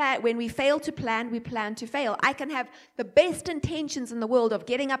we fail to plan, we plan to fail. I can have the best intentions in the world of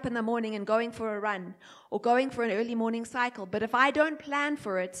getting up in the morning and going for a run or going for an early morning cycle, but if I don't plan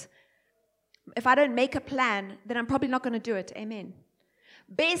for it, if I don't make a plan, then I'm probably not going to do it. Amen.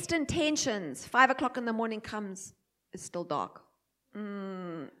 Best intentions. 5 o'clock in the morning comes. It's still dark.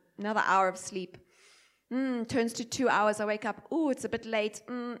 Another hour of sleep. Turns to 2 hours. I wake up. Oh, it's a bit late.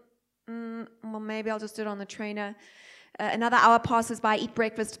 Well, maybe I'll just do it on the trainer. Another hour passes by. Eat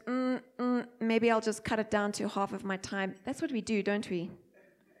breakfast. Maybe I'll just cut it down to half of my time. That's what we do, don't we?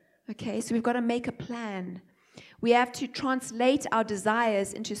 Okay, so we've got to make a plan. We have to translate our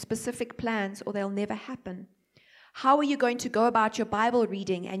desires into specific plans, or they'll never happen. How are you going to go about your Bible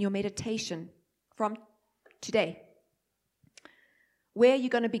reading and your meditation from today? Where are you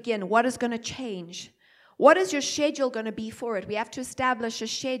going to begin? What is going to change? What is your schedule going to be for it? We have to establish a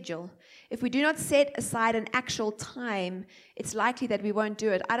schedule. If we do not set aside an actual time, it's likely that we won't do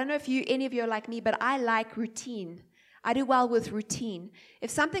it. I don't know if any of you are like me, but I like routine. I do well with routine. If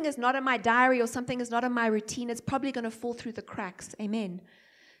something is not in my diary or something is not in my routine, it's probably going to fall through the cracks. Amen.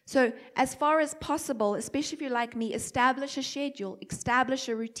 So as far as possible, especially if you're like me, establish a schedule, establish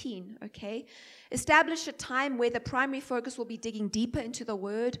a routine, okay? Establish a time where the primary focus will be digging deeper into the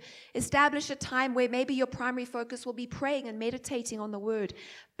Word. Establish a time where maybe your primary focus will be praying and meditating on the Word.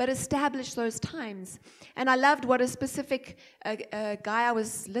 But establish those times. And I loved what a specific guy I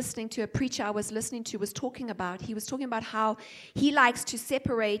was listening to, a preacher I was listening to, was talking about. He was talking about how he likes to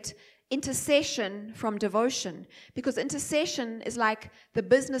separate intercession from devotion, because intercession is like the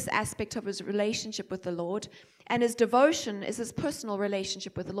business aspect of his relationship with the Lord, and his devotion is his personal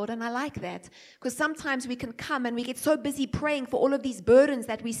relationship with the Lord. And I like that, because sometimes we can come and we get so busy praying for all of these burdens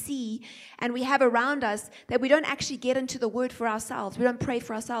that we see and we have around us that we don't actually get into the Word for ourselves. We don't pray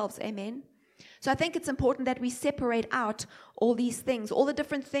for ourselves. Amen. So I think it's important that we separate out all these things, all the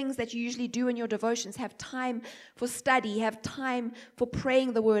different things that you usually do in your devotions. Have time for study, have time for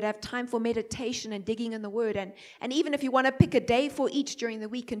praying the Word, have time for meditation and digging in the Word. And even if you want to pick a day for each during the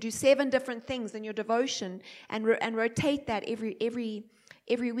week and do 7 different things in your devotion and rotate that every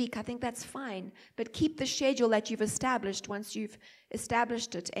week, I think that's fine. But keep the schedule that you've established once you've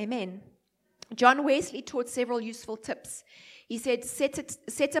established it. Amen. John Wesley taught several useful tips. He said,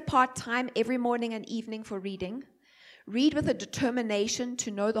 set apart time every morning and evening for reading. Read with a determination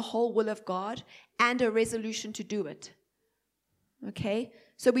to know the whole will of God and a resolution to do it. Okay?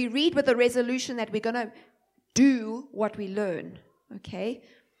 So we read with a resolution that we're going to do what we learn. Okay?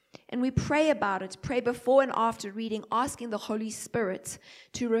 And we pray about it. Pray before and after reading, asking the Holy Spirit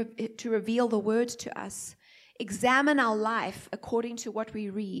to reveal the Word to us. Examine our life according to what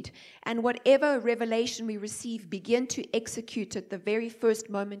we read, and whatever revelation we receive, begin to execute it the very first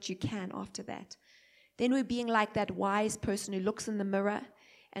moment you can after that. Then we're being like that wise person who looks in the mirror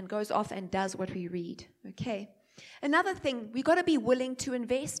and goes off and does what we read. Okay. Another thing, we've got to be willing to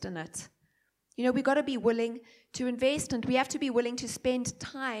invest in it. We've got to be willing to invest, and we have to be willing to spend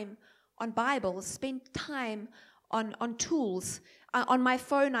time on Bibles, spend time on tools. On my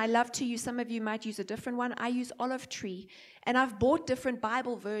phone, I love to use, some of you might use a different one. I use Olive Tree, and I've bought different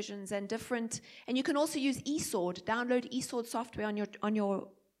Bible versions and you can also use eSword. Download eSword software on your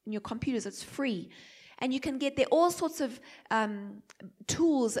computers. It's free. And you can get there all sorts of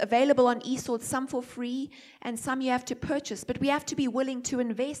tools available on eSword, some for free and some you have to purchase. But we have to be willing to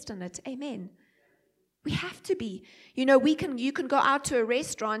invest in it. Amen. We have to be. You can go out to a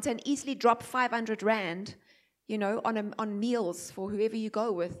restaurant and easily drop 500 Rand, on meals for whoever you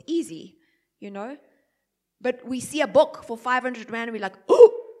go with. Easy, But we see a book for 500 Rand and we're like,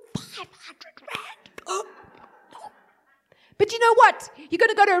 oh, 500 Rand. Oh. But you know what? You're going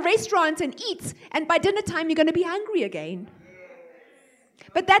to go to a restaurant and eat, and by dinner time you're going to be hungry again.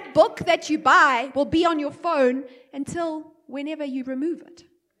 But that book that you buy will be on your phone until whenever you remove it.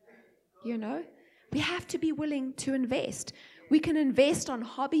 We have to be willing to invest. We can invest on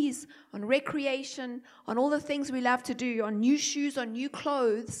hobbies, on recreation, on all the things we love to do, on new shoes, on new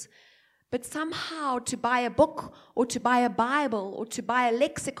clothes. But somehow to buy a book or to buy a Bible or to buy a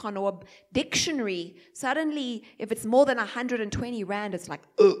lexicon or a dictionary, suddenly if it's more than 120 rand, it's like,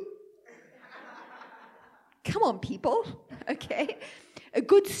 come on, people, okay? A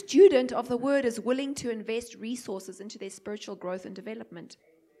good student of the word is willing to invest resources into their spiritual growth and development.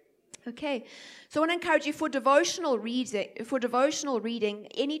 Okay, so I want to encourage you for devotional reading,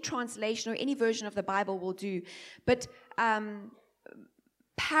 any translation or any version of the Bible will do. But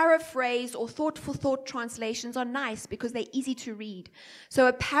paraphrase or thought-for-thought translations are nice because they're easy to read. So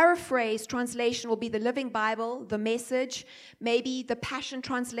a paraphrase translation will be the Living Bible, the Message, maybe the Passion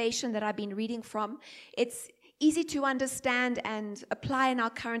Translation that I've been reading from. It's easy to understand and apply in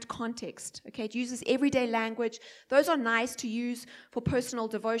our current context. Okay, it uses everyday language. Those are nice to use for personal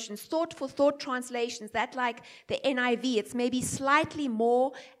devotions. Thought-for-thought translations, that like the NIV, it's maybe slightly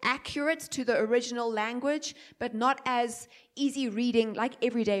more accurate to the original language, but not as easy reading like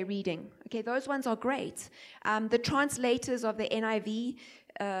everyday reading. Okay, those ones are great. The translators of the NIV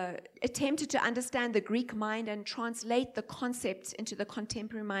attempted to understand the Greek mind and translate the concepts into the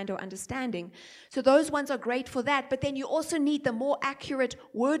contemporary mind or understanding. So those ones are great for that, but then you also need the more accurate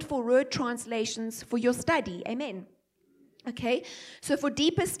word-for-word translations for your study. Amen. Okay, so for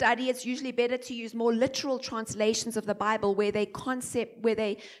deeper study, it's usually better to use more literal translations of the Bible where they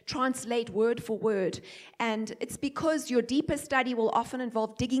translate word for word. And it's because your deeper study will often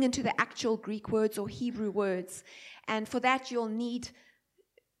involve digging into the actual Greek words or Hebrew words. And for that, you'll need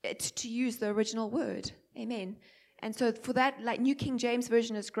to use the original word. Amen. And so for that, like New King James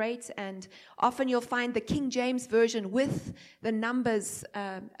Version is great, and often you'll find the King James Version with the numbers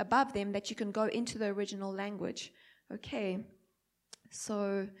above them that you can go into the original language. Okay.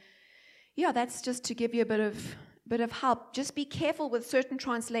 So, yeah, that's just to give you a bit of help. Just be careful with certain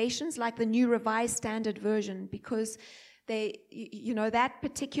translations, like the New Revised Standard Version, because that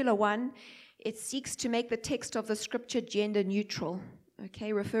particular one, it seeks to make the text of the scripture gender neutral.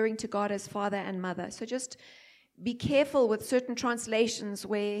 Okay, referring to God as Father and Mother. So just be careful with certain translations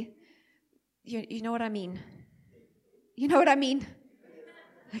where, you know what I mean? You know what I mean?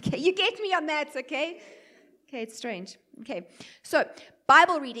 Okay, you get me on that, okay? Okay, it's strange. Okay, so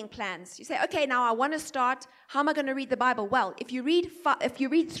Bible reading plans. You say, okay, now I want to start. How am I going to read the Bible? Well, if you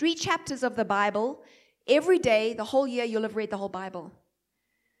read 3 chapters of the Bible every day, the whole year, you'll have read the whole Bible.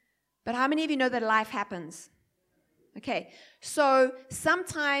 But how many of you know that life happens? Okay, so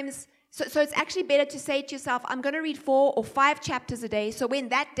sometimes, so it's actually better to say to yourself, I'm going to read 4 or 5 chapters a day, so when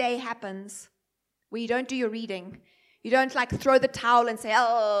that day happens, where you don't do your reading, you don't like throw the towel and say,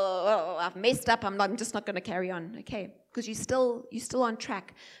 oh I've messed up, I'm just not going to carry on, okay, because you're still on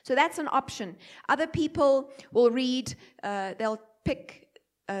track. So that's an option. Other people will read, they'll pick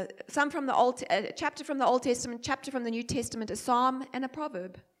some from the chapter from the Old Testament, chapter from the New Testament, a psalm, and a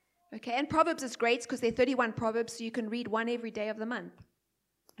proverb. Okay, and Proverbs is great because there are 31 Proverbs, so you can read one every day of the month.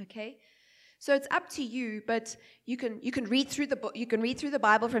 Okay, so it's up to you, but you can read through the book. You can read through the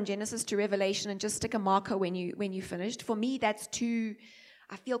Bible from Genesis to Revelation and just stick a marker when you finished. For me, that's too.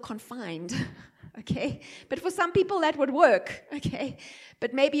 I feel confined. Okay, but for some people that would work. Okay,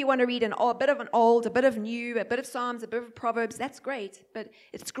 but maybe you want to read a bit of an old, a bit of new, a bit of Psalms, a bit of Proverbs. That's great, but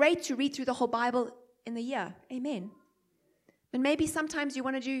it's great to read through the whole Bible in the year. Amen. And maybe sometimes you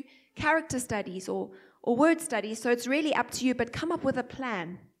want to do character studies or word studies, so it's really up to you, but come up with a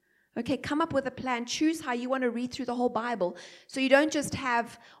plan. Okay, come up with a plan. Choose how you want to read through the whole Bible, so you don't just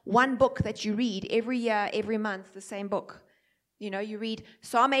have one book that you read every year, every month, the same book. You read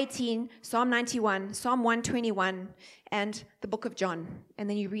Psalm 18, Psalm 91, Psalm 121, and the book of John, and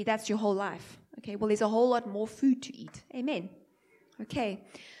then you read, that's your whole life. Okay, well, there's a whole lot more food to eat. Amen. Okay,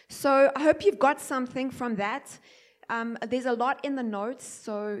 so I hope you've got something from that. There's a lot in the notes,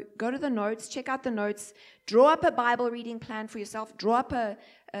 so go to the notes, check out the notes, draw up a Bible reading plan for yourself, draw up a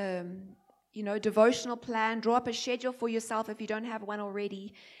devotional plan, draw up a schedule for yourself if you don't have one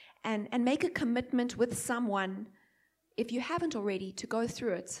already, and make a commitment with someone, if you haven't already, to go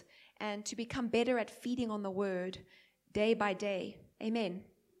through it and to become better at feeding on the Word day by day. Amen.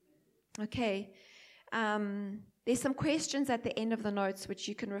 Okay. There's some questions at the end of the notes which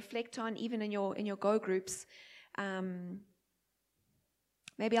you can reflect on, even in your Go groups.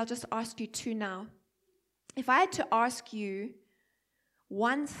 Maybe I'll just ask you 2 now. If I had to ask you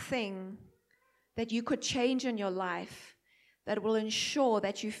one thing that you could change in your life that will ensure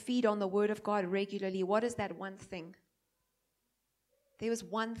that you feed on the Word of God regularly, what is that one thing? There was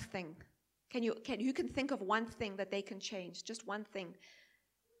one thing. Who can think of one thing that they can change? Just one thing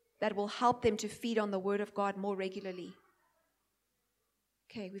that will help them to feed on the Word of God more regularly.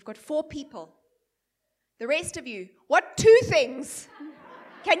 Okay, we've got 4 people. The rest of you, what 2 things?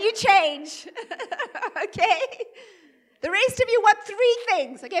 Can you change? Okay. The rest of you want 3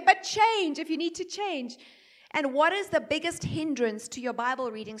 things. Okay, but change if you need to change. And what is the biggest hindrance to your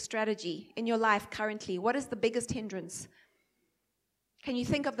Bible reading strategy in your life currently? What is the biggest hindrance? Can you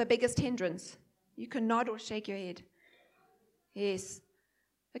think of the biggest hindrance? You can nod or shake your head. Yes.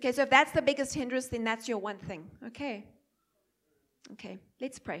 Okay, so if that's the biggest hindrance, then that's your one thing. Okay. Okay,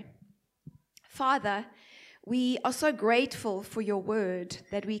 let's pray. Father, we are so grateful for your word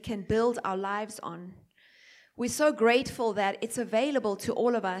that we can build our lives on. We're so grateful that it's available to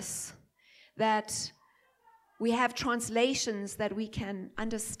all of us, that we have translations that we can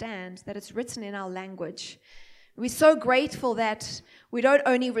understand, that it's written in our language. We're so grateful that we don't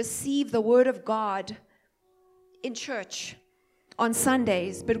only receive the word of God in church on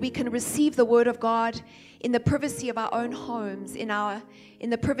Sundays, but we can receive the word of God in the privacy of our own homes, in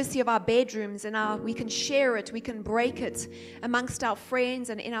the privacy of our bedrooms, we can share it, we can break it amongst our friends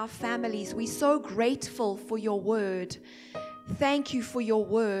and in our families. We're so grateful for your word. Thank you for your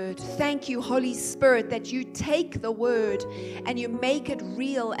word. Thank you, Holy Spirit, that you take the word and you make it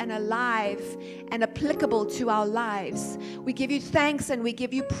real and alive and applicable to our lives. We give you thanks and we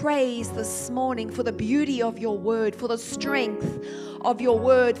give you praise this morning for the beauty of your word, for the strength of your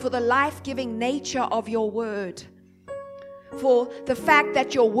word, for the life-giving nature of your word, for the fact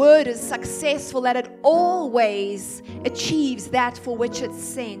that your word is successful, that it always achieves that for which it's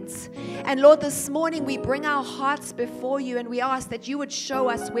sent. And Lord, this morning we bring our hearts before you and we ask that you would show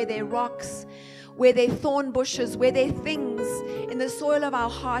us where there are rocks, where there are thorn bushes, where there are things in the soil of our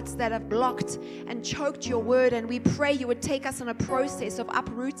hearts that have blocked and choked your word. And we pray you would take us on a process of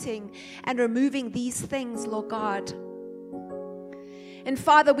uprooting and removing these things, Lord God. And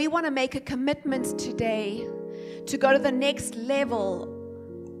Father, we want to make a commitment today to go to the next level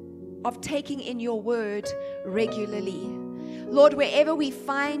of taking in your word regularly. Lord, wherever we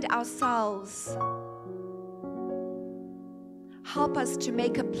find ourselves, help us to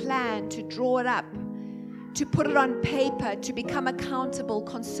make a plan, to draw it up, to put it on paper, to become accountable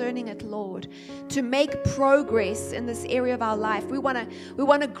concerning it, Lord, to make progress in this area of our life. We want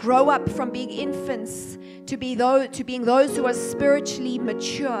to grow up from being infants to being those who are spiritually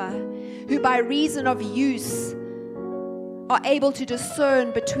mature, who by reason of use are able to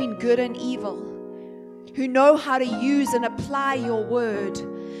discern between good and evil, who know how to use and apply your word.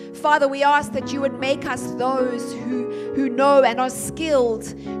 Father, we ask that you would make us those who know and are skilled,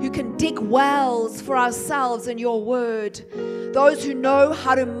 who can dig wells for ourselves in your word, those who know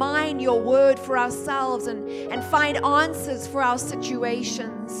how to mine your word for ourselves and find answers for our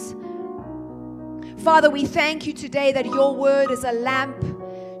situations. Father, we thank you today that your word is a lamp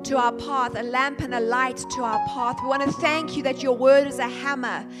to our path, a lamp and a light to our path. We want to thank you that your word is a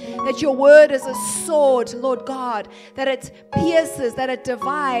hammer, that your word is a sword, Lord God, that it pierces, that it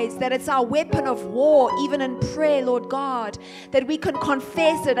divides, that it's our weapon of war, even in prayer, Lord God, that we can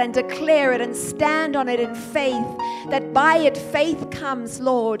confess it and declare it and stand on it in faith, that by it faith comes,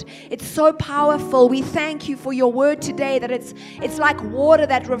 Lord. It's so powerful. We thank you for your word today, that it's like water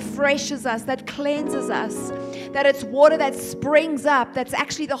that refreshes us, that cleanses us, that it's water that springs up, that's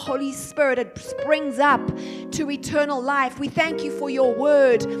actually the Holy Spirit. It springs up to eternal life. We thank you for your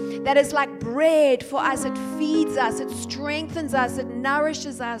word that is like bread for us. It feeds us, it strengthens us, it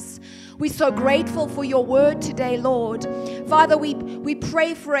nourishes us. We're so grateful for your word today, Lord. Father, we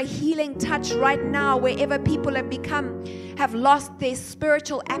pray for a healing touch right now wherever people have lost their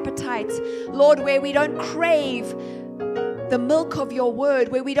spiritual appetite. Lord, where we don't crave the milk of your word,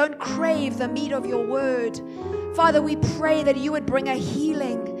 where we don't crave the meat of your word. Father, we pray that you would bring a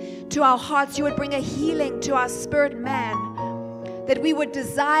healing to our hearts. You would bring a healing to our spirit man. That we would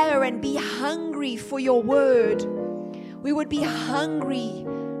desire and be hungry for your word. We would be hungry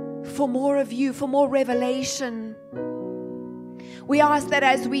for more of you, for more revelation. We ask that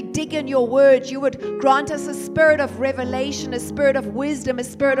as we dig in your word, you would grant us a spirit of revelation, a spirit of wisdom, a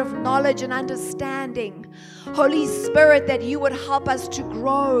spirit of knowledge and understanding. Holy Spirit, that you would help us to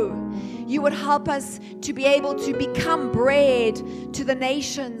grow. You would help us to be able to become bread to the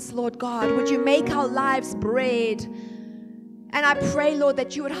nations, Lord God. Would you make our lives bread? And I pray, Lord,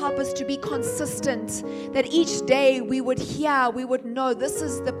 that you would help us to be consistent, that each day we would hear, we would know this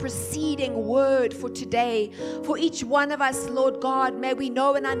is the preceding word for today. For each one of us, Lord God, may we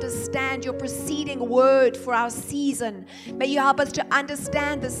know and understand your preceding word for our season. May you help us to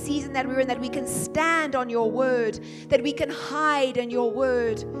understand the season that we're in, that we can stand on your word, that we can hide in your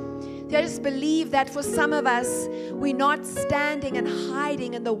word. I just believe that for some of us, we're not standing and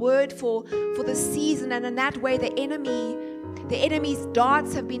hiding in the word for the season, and in that way the enemy's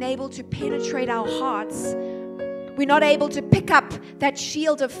darts have been able to penetrate our hearts. We're not able to pick up that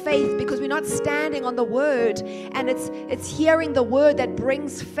shield of faith because we're not standing on the word. And it's hearing the word that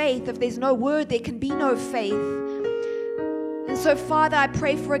brings faith. If there's no word, there can be no faith. And so, Father, I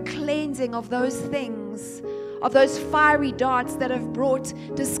pray for a cleansing of those things, of those fiery darts that have brought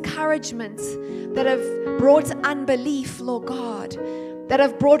discouragement, that have brought unbelief, Lord God, that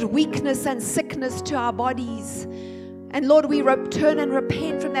have brought weakness and sickness to our bodies. And Lord, we turn and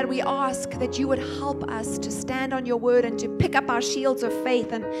repent from that. We ask that you would help us to stand on your word and to pick up our shields of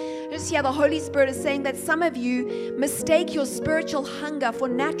faith. And just hear the Holy Spirit is saying that some of you mistake your spiritual hunger for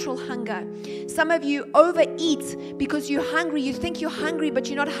natural hunger. Some of you overeat because you're hungry. You think you're hungry, but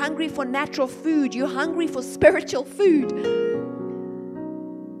you're not hungry for natural food. You're hungry for spiritual food.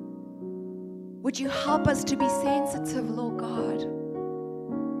 Would you help us to be sensitive, Lord God?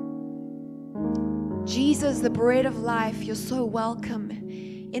 Jesus, the bread of life, you're so welcome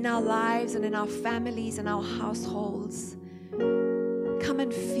in our lives and in our families and our households. Come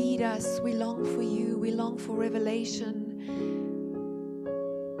and feed us. We long for you. We long for revelation.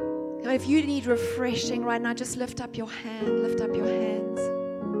 Now, if you need refreshing right now, just lift up your hand. Lift up your hands.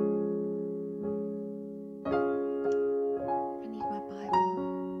 I need my Bible.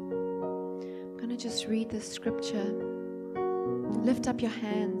 I'm going to just read this scripture. Lift up your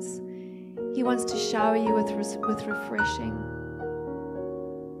hands. He wants to shower you with refreshing.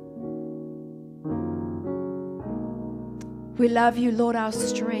 We love you, Lord, our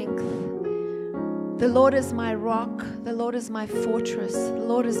strength. The Lord is my rock. The Lord is my fortress. The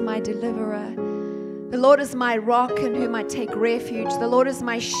Lord is my deliverer. The Lord is my rock in whom I take refuge. The Lord is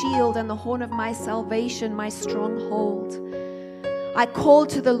my shield and the horn of my salvation, my stronghold. I call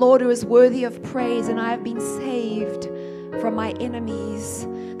to the Lord who is worthy of praise, and I have been saved from my enemies.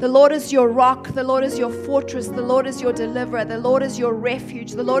 The Lord is your rock. The Lord is your fortress. The Lord is your deliverer. The Lord is your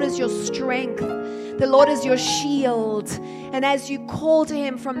refuge. The Lord is your strength. The Lord is your shield. And as you call to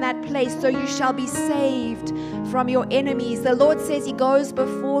him from that place, so you shall be saved from your enemies. The Lord says he goes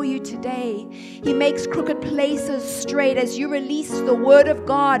before you today. He makes crooked places straight. As you release the word of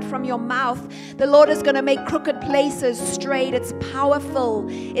God from your mouth, the Lord is going to make crooked places straight. It's powerful.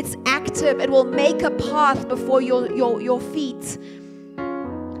 It's active. It will make a path before your feet.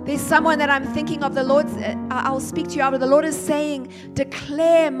 There's someone that I'm thinking of. The Lord, I'll speak to you after. The Lord is saying,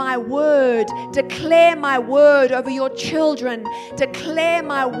 declare my word. Declare my word over your children. Declare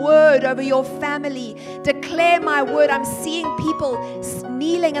my word over your family. Declare my word. I'm seeing people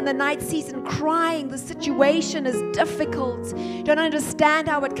kneeling in the night season crying. The situation is difficult. You don't understand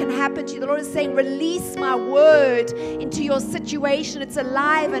how it can happen to you. The Lord is saying, release my word into your situation. It's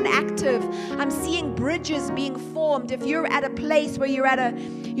alive and active. I'm seeing bridges being formed. If you're at a place where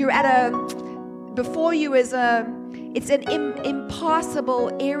before you is it's an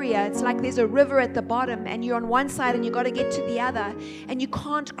impassable area. It's like there's a river at the bottom and you're on one side and you got to get to the other and you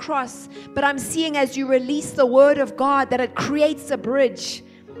can't cross. But I'm seeing as you release the word of God that it creates a bridge.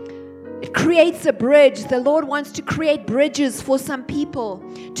 It creates a bridge. The Lord wants to create bridges for some people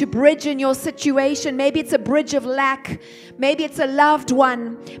to bridge in your situation. Maybe it's a bridge of lack. Maybe it's a loved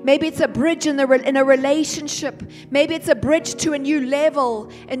one. Maybe it's a bridge in a relationship. Maybe it's a bridge to a new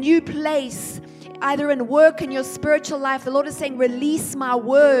level, a new place, either in work, in your spiritual life. The Lord is saying, release my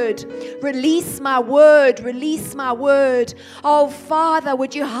word. Release my word. Release my word. Oh, Father,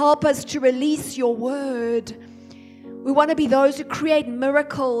 would you help us to release your word? We want to be those who create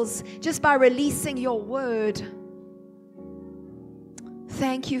miracles just by releasing your word.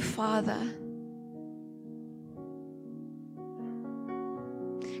 Thank you, Father.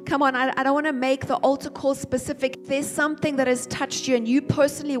 Come on, I don't want to make the altar call specific. If there's something that has touched you and you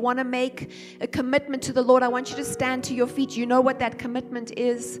personally want to make a commitment to the Lord, I want you to stand to your feet. You know what that commitment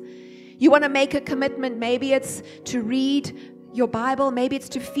is. You want to make a commitment. Maybe it's to read your Bible, maybe it's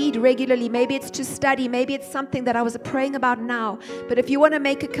to feed regularly, maybe it's to study, maybe it's something that I was praying about now. But if you want to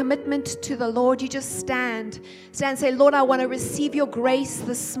make a commitment to the Lord, you just stand and say, Lord, I want to receive your grace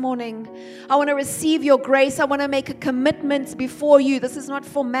this morning. I want to receive your grace. I want to make a commitment before you. This is not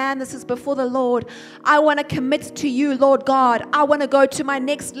for man, this is before the Lord. I want to commit to you, Lord God. I want to go to my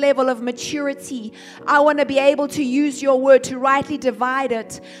next level of maturity. I want to be able to use your word to rightly divide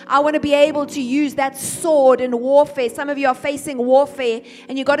it. I want to be able to use that sword in warfare. Some of you are facing warfare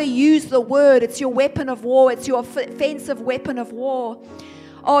and you got to use the word. It's your weapon of war. It's your offensive weapon of war.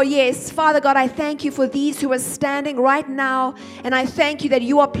 Oh, yes. Father God, I thank you for these who are standing right now. And I thank you that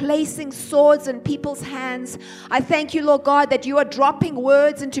you are placing swords in people's hands. I thank you, Lord God, that you are dropping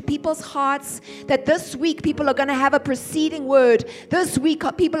words into people's hearts. That this week people are going to have a preceding word. This week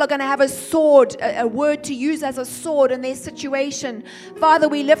people are going to have a sword, a word to use as a sword in their situation. Father,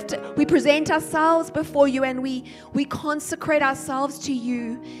 we present ourselves before you, and we consecrate ourselves to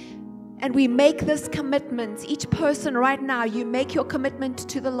you. And we make this commitment. Each person right now, you make your commitment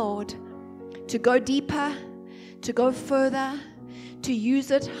to the Lord to go deeper, to go further, to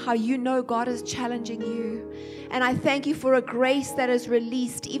use it how you know God is challenging you. And I thank you for a grace that is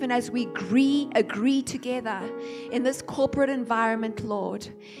released even as we agree together in this corporate environment, Lord.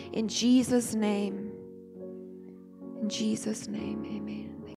 In Jesus' name. In Jesus' name, amen.